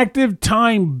an active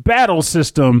time battle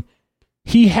system,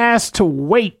 he has to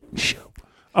wait.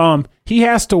 He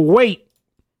has to wait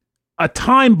a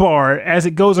time bar as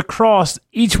it goes across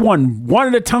each one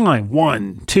at a time.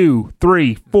 1, 2,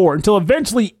 3, 4, until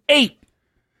eventually 8.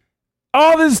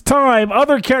 All this time,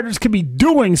 other characters can be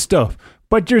doing stuff,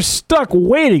 but you're stuck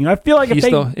waiting. I feel like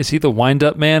is he the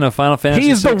wind-up man of Final Fantasy VI?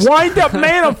 He's the wind-up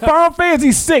man of Final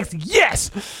Fantasy VI.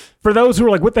 Yes! For those who are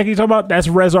like, what the heck are you talking about? That's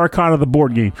Res Arcana, the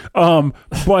board game.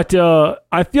 But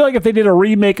I feel like if they did a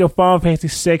remake of Final Fantasy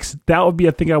VI, that would be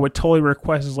a thing I would totally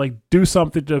request, is like, do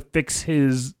something to fix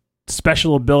his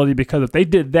special ability, because if they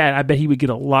did that, I bet he would get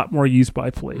a lot more use by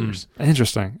players.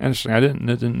 Interesting. I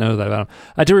didn't know that about him.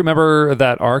 I do remember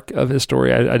that arc of his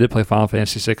story. I did play Final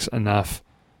Fantasy VI enough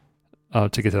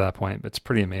to get to that point. It's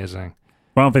pretty amazing.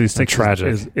 Final Fantasy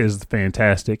VI is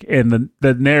fantastic. And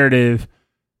the narrative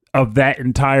of that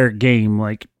entire game,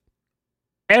 like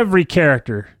every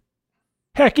character,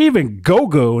 heck, even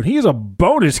Go-Go, and he's a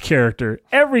bonus character.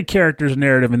 Every character's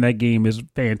narrative in that game is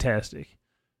fantastic.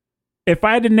 If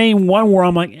I had to name one where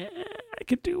I'm like, I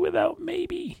could do without,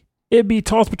 maybe, it'd be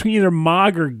tossed between either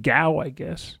Mog or Gao, I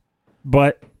guess.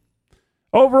 But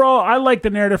overall, I like the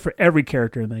narrative for every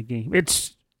character in that game.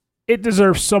 It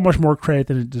deserves so much more credit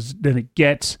than it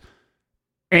gets.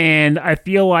 And I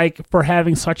feel like for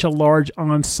having such a large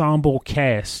ensemble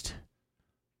cast,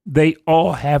 they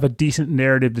all have a decent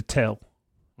narrative to tell.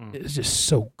 It's just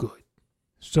so good.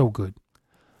 So good.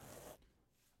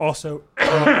 Also...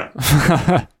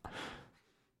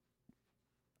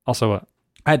 Also what?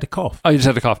 I had to cough. Oh, you just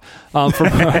had to cough.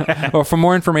 For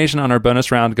more information on our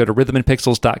bonus round, go to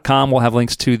rhythmandpixels.com. We'll have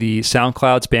links to the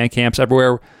SoundClouds, Bandcamps,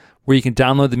 everywhere where you can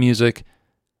download the music,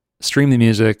 stream the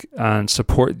music, and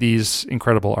support these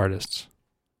incredible artists.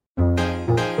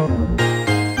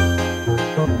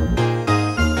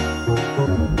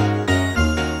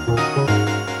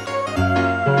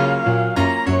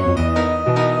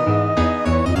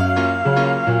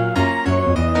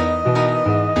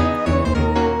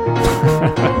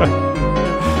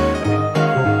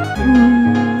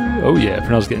 Oh yeah,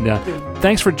 Pernell's getting down.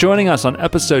 Thanks for joining us on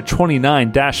episode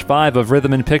 29-5 of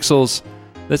Rhythm and Pixels.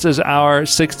 This is our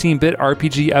 16-bit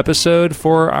RPG episode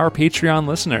for our Patreon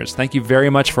listeners. Thank you very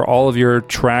much for all of your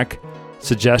track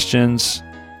suggestions.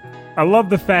 I love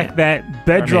the fact that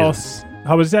Bedros...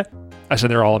 How was that? I said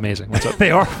they're all amazing. What's up?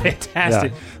 They are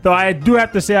fantastic. Yeah. Though I do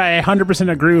have to say I 100%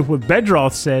 agree with what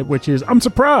Bedros said, which is, I'm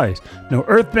surprised. No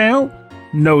Earthbound,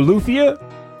 no Lufia,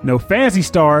 no Phantasy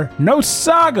Star, no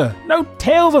Saga, no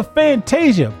Tales of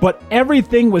Phantasia, but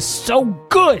everything was so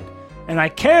good. And I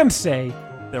can say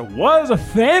there was a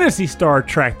Phantasy Star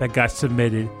track that got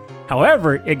submitted.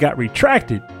 However, it got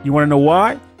retracted. You want to know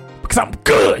why? Because I'm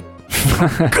good.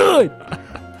 I'm good.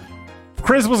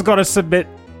 Chris was going to submit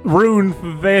Rune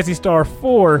for Phantasy Star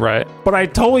 4. Right. But I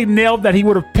totally nailed that he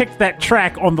would have picked that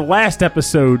track on the last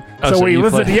episode. Oh, so when he you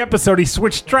listened to the episode, he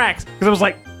switched tracks. Because I was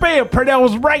like, bam, Purnell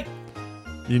was right.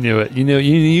 You knew it. You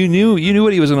knew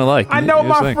what he was going to like. I know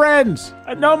my friends.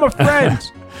 I know my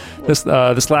friends. This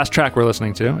last track we're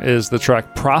listening to is the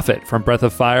track Prophet from Breath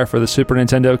of Fire for the Super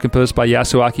Nintendo, composed by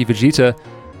Yasuaki Fujita.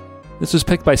 This was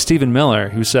picked by Stephen Miller,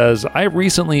 who says, I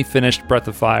recently finished Breath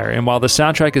of Fire, and while the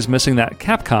soundtrack is missing that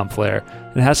Capcom flair,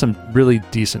 it has some really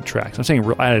decent tracks. I'm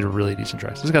saying I had really decent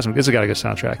tracks. It's got a good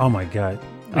soundtrack. Oh my God.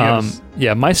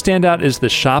 Yeah, my standout is the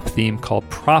shop theme called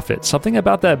Prophet. Something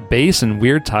about that bass and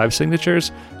weird time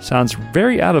signatures sounds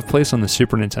very out of place on the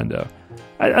Super Nintendo.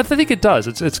 I think it does.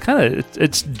 It's kind of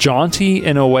it's jaunty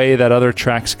in a way that other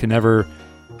tracks can never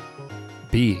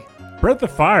be. Breath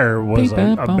of Fire was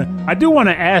I do want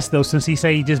to ask, though, since he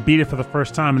said he just beat it for the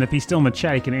first time, and if he's still in the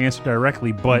chat, he can answer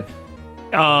directly, but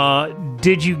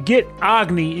did you get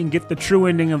Agni and get the true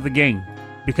ending of the game?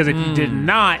 Because if you did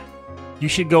not, you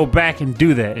should go back and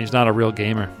do that. He's not a real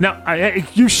gamer. No,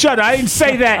 you shut up. I didn't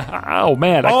say that. Oh,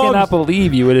 man, I cannot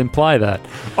believe you would imply that.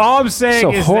 All I'm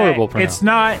saying is horrible, that it's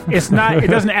not, it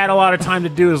doesn't add a lot of time to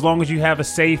do as long as you have a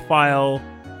save file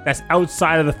that's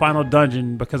outside of the final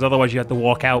dungeon, because otherwise you have to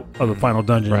walk out of the final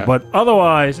dungeon. Right. But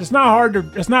otherwise, it's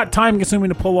not time consuming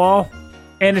to pull off,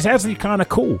 and it's actually kind of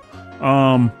cool.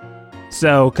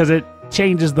 Because it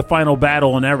changes the final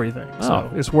battle and everything. So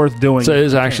it's worth doing. So it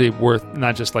is actually worth,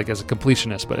 not just like as a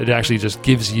completionist, but it actually just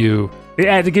gives you...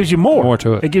 It gives you more. More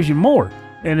to it. It gives you more.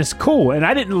 And it's cool. And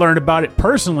I didn't learn about it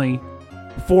personally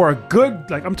for a good,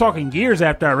 I'm talking years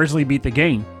after I originally beat the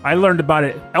game. I learned about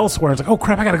it elsewhere. I was like, oh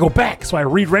crap, I gotta go back. So I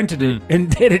re-rented it and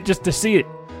did it just to see it.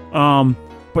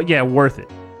 But yeah, worth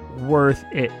it. Worth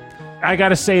it. I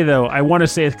gotta say, though, I want to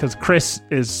say it because Chris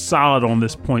is solid on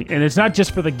this point. And it's not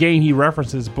just for the game he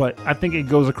references, but I think it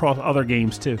goes across other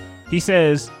games too. He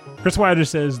says, Chris Wilder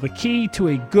says, the key to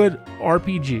a good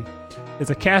RPG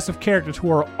is a cast of characters who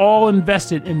are all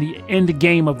invested in the end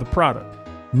game of the product.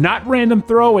 Not random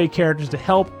throwaway characters to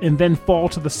help and then fall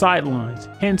to the sidelines.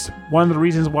 Hence, one of the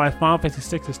reasons why Final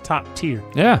Fantasy VI is top tier.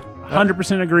 Yeah.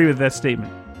 100% agree with that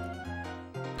statement.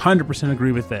 100%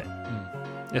 agree with that.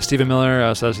 Yeah, Stephen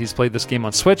Miller says he's played this game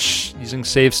on Switch using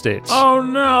save states. Oh,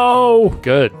 no.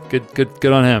 Good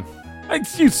on him.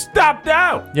 You stopped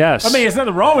out. Yes. I mean, there's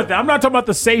nothing wrong with that. I'm not talking about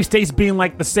the save states being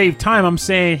like the save time. I'm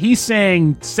saying he's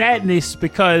saying sadness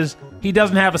because he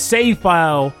doesn't have a save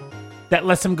file that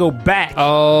lets him go back.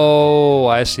 Oh,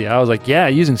 I see. I was like, yeah,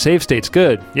 using save states,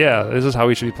 good. Yeah, this is how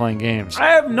we should be playing games.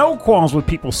 I have no qualms with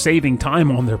people saving time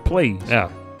on their plays. Yeah.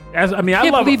 I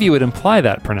can't believe you would imply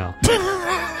that, Purnell.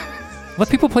 Let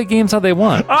people play games how they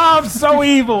want. Oh, I'm so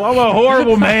evil. I'm a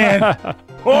horrible man.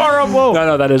 Horrible.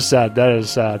 No, that is sad.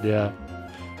 Yeah.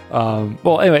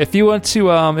 Well, anyway, if you want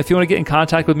to get in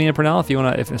contact with me and Purnell, if you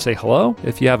want to say hello,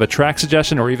 if you have a track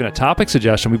suggestion or even a topic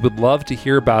suggestion, we would love to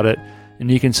hear about it. And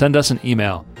you can send us an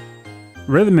email.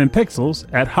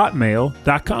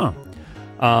 rhythmandpixels@hotmail.com.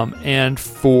 And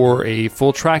for a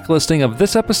full track listing of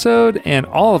this episode and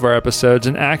all of our episodes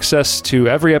and access to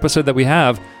every episode that we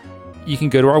have, you can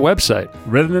go to our website,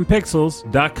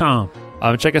 rhythmandpixels.com.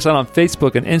 Check us out on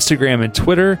Facebook and Instagram and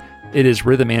Twitter. It is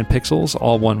Rhythm and Pixels,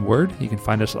 all one word. You can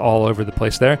find us all over the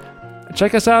place there.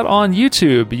 Check us out on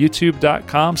YouTube,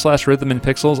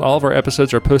 youtube.com/rhythmandpixels. All of our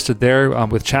episodes are posted there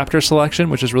with chapter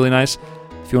selection, which is really nice.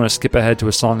 If you want to skip ahead to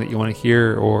a song that you want to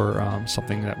hear or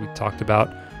something that we talked about,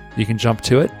 you can jump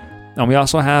to it. And we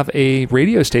also have a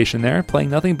radio station there playing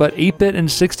nothing but 8-bit and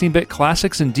 16-bit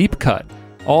classics and deep cut,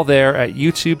 all there at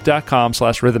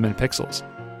youtube.com/rhythmandpixels.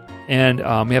 And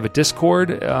we have a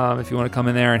Discord if you want to come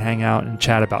in there and hang out and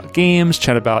chat about games,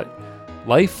 chat about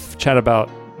life, chat about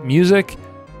music.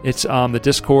 It's the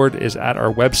Discord is at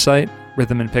our website,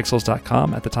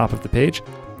 rhythmandpixels.com, at the top of the page.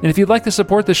 And if you'd like to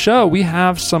support the show, we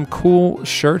have some cool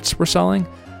shirts we're selling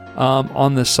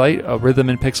on the site,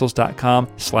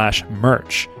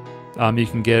 rhythmandpixels.com/merch. You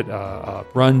can get a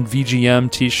Run VGM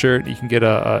t-shirt. You can get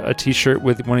a t-shirt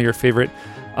with one of your favorite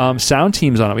sound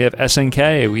teams on it. We have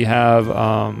SNK. We have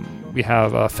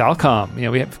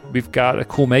Falcom. We've got a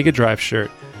cool Mega Drive shirt.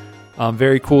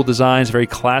 Very cool designs, very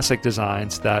classic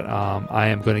designs that I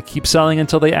am going to keep selling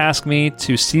until they ask me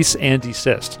to cease and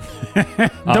desist.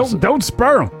 Don't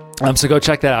spur them. So go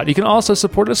check that out. You can also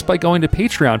support us by going to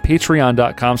Patreon,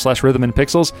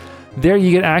 patreon.com/rhythmandpixels. There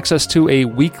you get access to a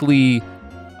weekly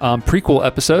prequel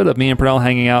episode of me and Pernell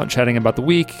hanging out, chatting about the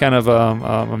week, kind of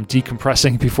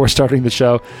decompressing before starting the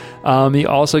show. You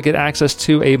also get access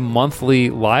to a monthly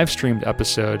live streamed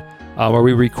episode where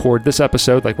we record this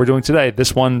episode like we're doing today,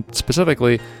 this one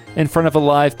specifically, in front of a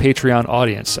live Patreon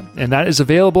audience. And that is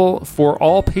available for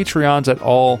all Patreons at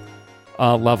all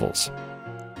levels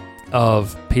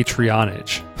of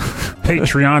patronage.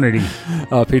 Patronage.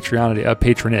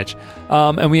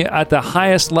 And we, at the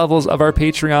highest levels of our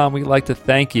Patreon, we like to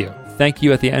thank you. Thank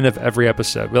you at the end of every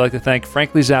episode. We like to thank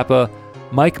Frankly Zappa,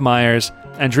 Mike Myers,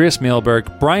 Andreas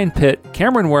Mielberg, Brian Pitt,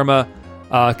 Cameron Werma,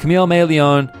 Camille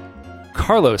Mayleon,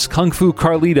 Carlos Kung Fu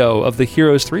Carlito of the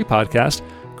Heroes 3 podcast,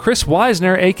 Chris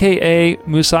Weisner, a.k.a.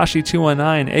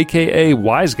 Musashi219, a.k.a.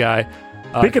 Wise Guy.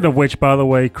 Speaking of which, by the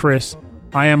way, Chris,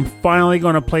 I am finally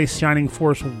going to play Shining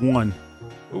Force 1.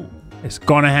 Ooh. It's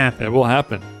going to happen. It will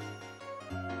happen.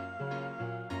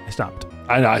 I stopped.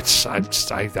 I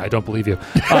don't believe you.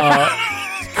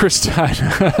 Chris,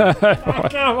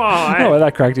 Come on. oh,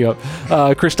 that cracked you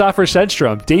up. Christopher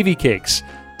Sedstrom, Davy Cakes,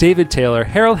 David Taylor,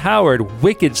 Harold Howard,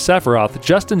 Wicked Sephiroth,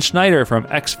 Justin Schneider from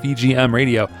XVGM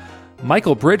Radio,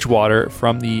 Michael Bridgewater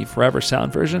from the Forever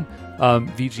Sound version,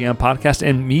 VGM podcast,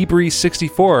 and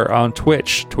Meebree64 on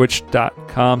Twitch,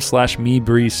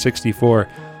 twitch.com/Meebree64.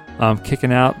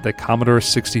 Kicking out the Commodore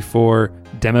 64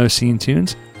 demo scene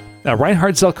tunes.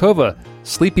 Reinhard Zelkova,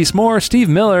 Sleepy S'more, Steve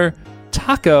Miller,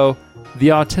 Taco, The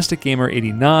Autistic Gamer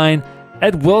 89,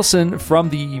 Ed Wilson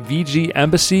from the VG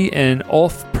Embassy, and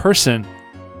Ulf Person.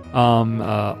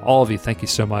 All of you, thank you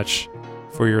so much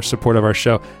for your support of our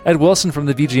show. Ed Wilson from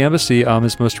the VG Embassy,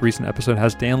 his most recent episode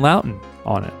has Dan Loughton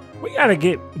on it. We got to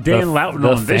get Dan Loughton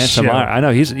on this show. I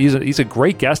know he's a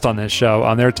great guest on this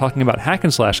show. They're talking about hack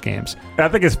and slash games. I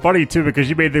think it's funny too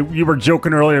because you were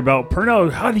joking earlier about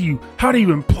Pernell. How do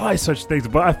you imply such things?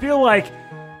 But I feel like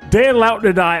Dan Loughton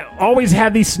and I always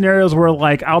have these scenarios where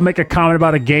like I'll make a comment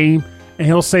about a game and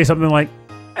he'll say something like,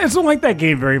 "I just don't like that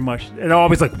game very much," and I'm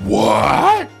always like,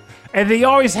 "What?" And he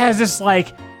always has this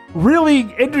like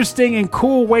really interesting and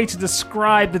cool way to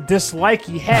describe the dislike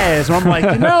he has. And I'm like,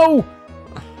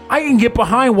 I can get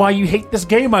behind why you hate this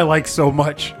game I like so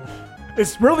much.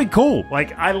 It's really cool.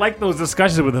 Like, I like those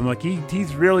discussions with him. Like,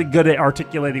 he's really good at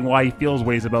articulating why he feels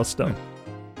ways about stuff.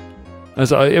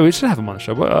 So, we should have him on the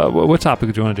show. What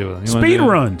topic do you want to do with him? Speed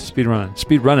running.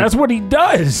 That's what he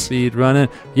does. Speed running.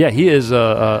 Yeah, he is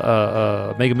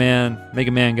a Mega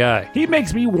Man guy. He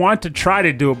makes me want to try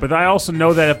to do it, but I also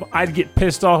know that if I'd get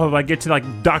pissed off if I get to like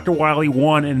Dr. Wily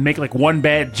 1 and make like one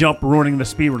bad jump ruining the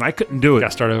speed run. I couldn't do it.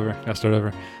 Gotta start over.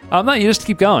 No, you just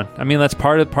keep going. I mean, that's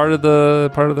part of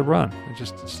the run.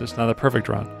 It's just not a perfect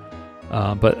run.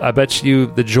 But I bet you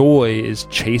the joy is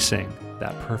chasing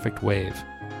that perfect wave.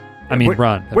 Perfect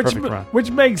run.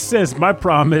 Which makes sense. My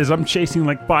problem is I'm chasing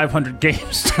like 500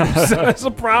 games, so that's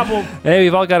a problem. Hey,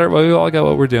 we've all got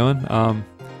what we're doing.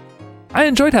 I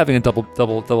enjoyed having a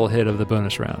double hit of the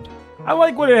bonus round. I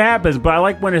like when it happens, but I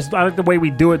like the way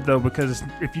we do it though, because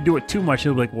if you do it too much,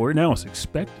 it'll be like, well, now it's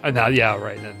expected. Yeah,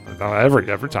 right.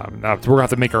 Every time. Now we're gonna have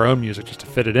to make our own music just to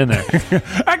fit it in there.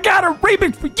 I got a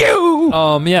remix for you.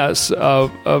 Yes.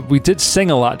 We did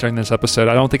sing a lot during this episode.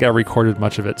 I don't think I recorded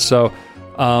much of it. So,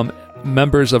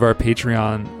 members of our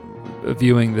Patreon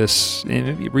viewing this,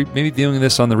 maybe viewing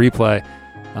this on the replay,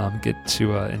 get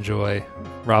to enjoy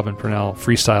Rob and Pernell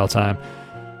freestyle time.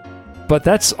 But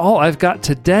that's all I've got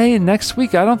today. And next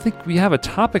week, I don't think we have a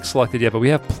topic selected yet, but we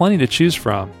have plenty to choose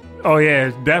from. Oh,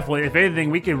 yeah, definitely. If anything,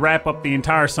 we could wrap up the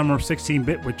entire summer of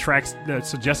 16-bit with tracks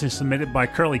suggestions submitted by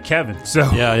Curly Kevin. So,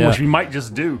 which we might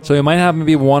just do. So we might have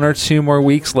maybe 1 or 2 more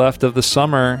weeks left of the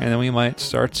summer, and then we might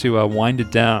start to wind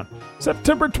it down.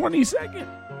 September 22nd.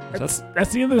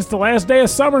 That's the end of this. The last day of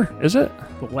summer. Is it?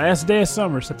 The last day of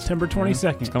summer, September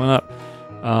 22nd. It's coming up.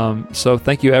 So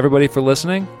thank you, everybody, for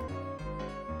listening.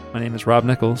 My name is Rob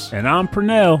Nichols. And I'm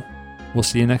Pernell. We'll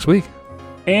see you next week.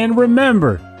 And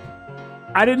remember,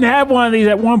 I didn't have one of these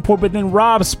at one point, but then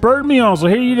Rob spurred me on, so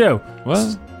here you go.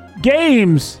 What?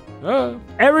 Games.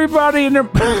 Everybody and their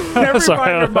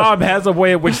mom has a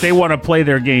way in which they want to play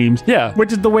their games. Yeah.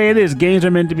 Which is the way it is. Games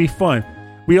are meant to be fun.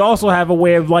 We also have a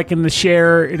way of liking to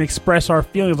share and express our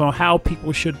feelings on how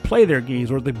people should play their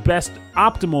games or the best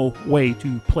optimal way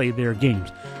to play their games.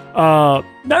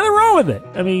 Nothing wrong with it.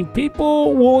 I mean,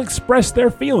 people will express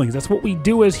their feelings. That's what we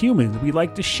do as humans. We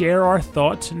like to share our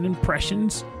thoughts and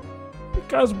impressions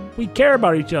because we care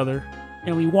about each other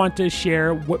and we want to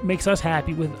share what makes us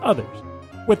happy with others.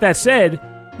 With that said,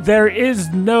 there is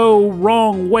no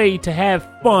wrong way to have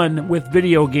fun with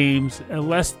video games, as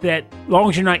long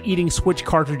as you're not eating Switch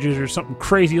cartridges or something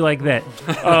crazy like that.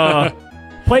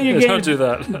 Play your games. Don't do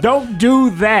that. Don't do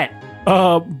that.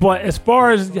 But as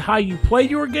far as how you play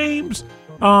your games,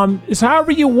 it's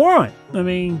however you want. I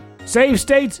mean, save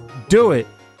states, do it.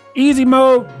 Easy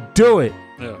mode, do it.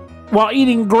 Yeah. While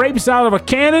eating grapes out of a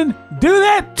cannon, do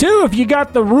that too. If you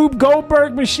got the Rube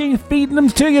Goldberg machine feeding them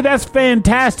to you, that's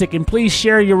fantastic. And please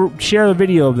share the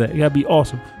video of that. That'd be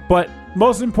awesome. But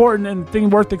most important and the thing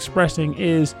worth expressing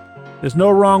is there's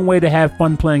no wrong way to have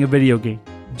fun playing a video game.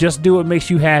 Just do what makes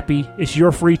you happy. It's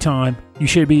your free time. You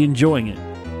should be enjoying it.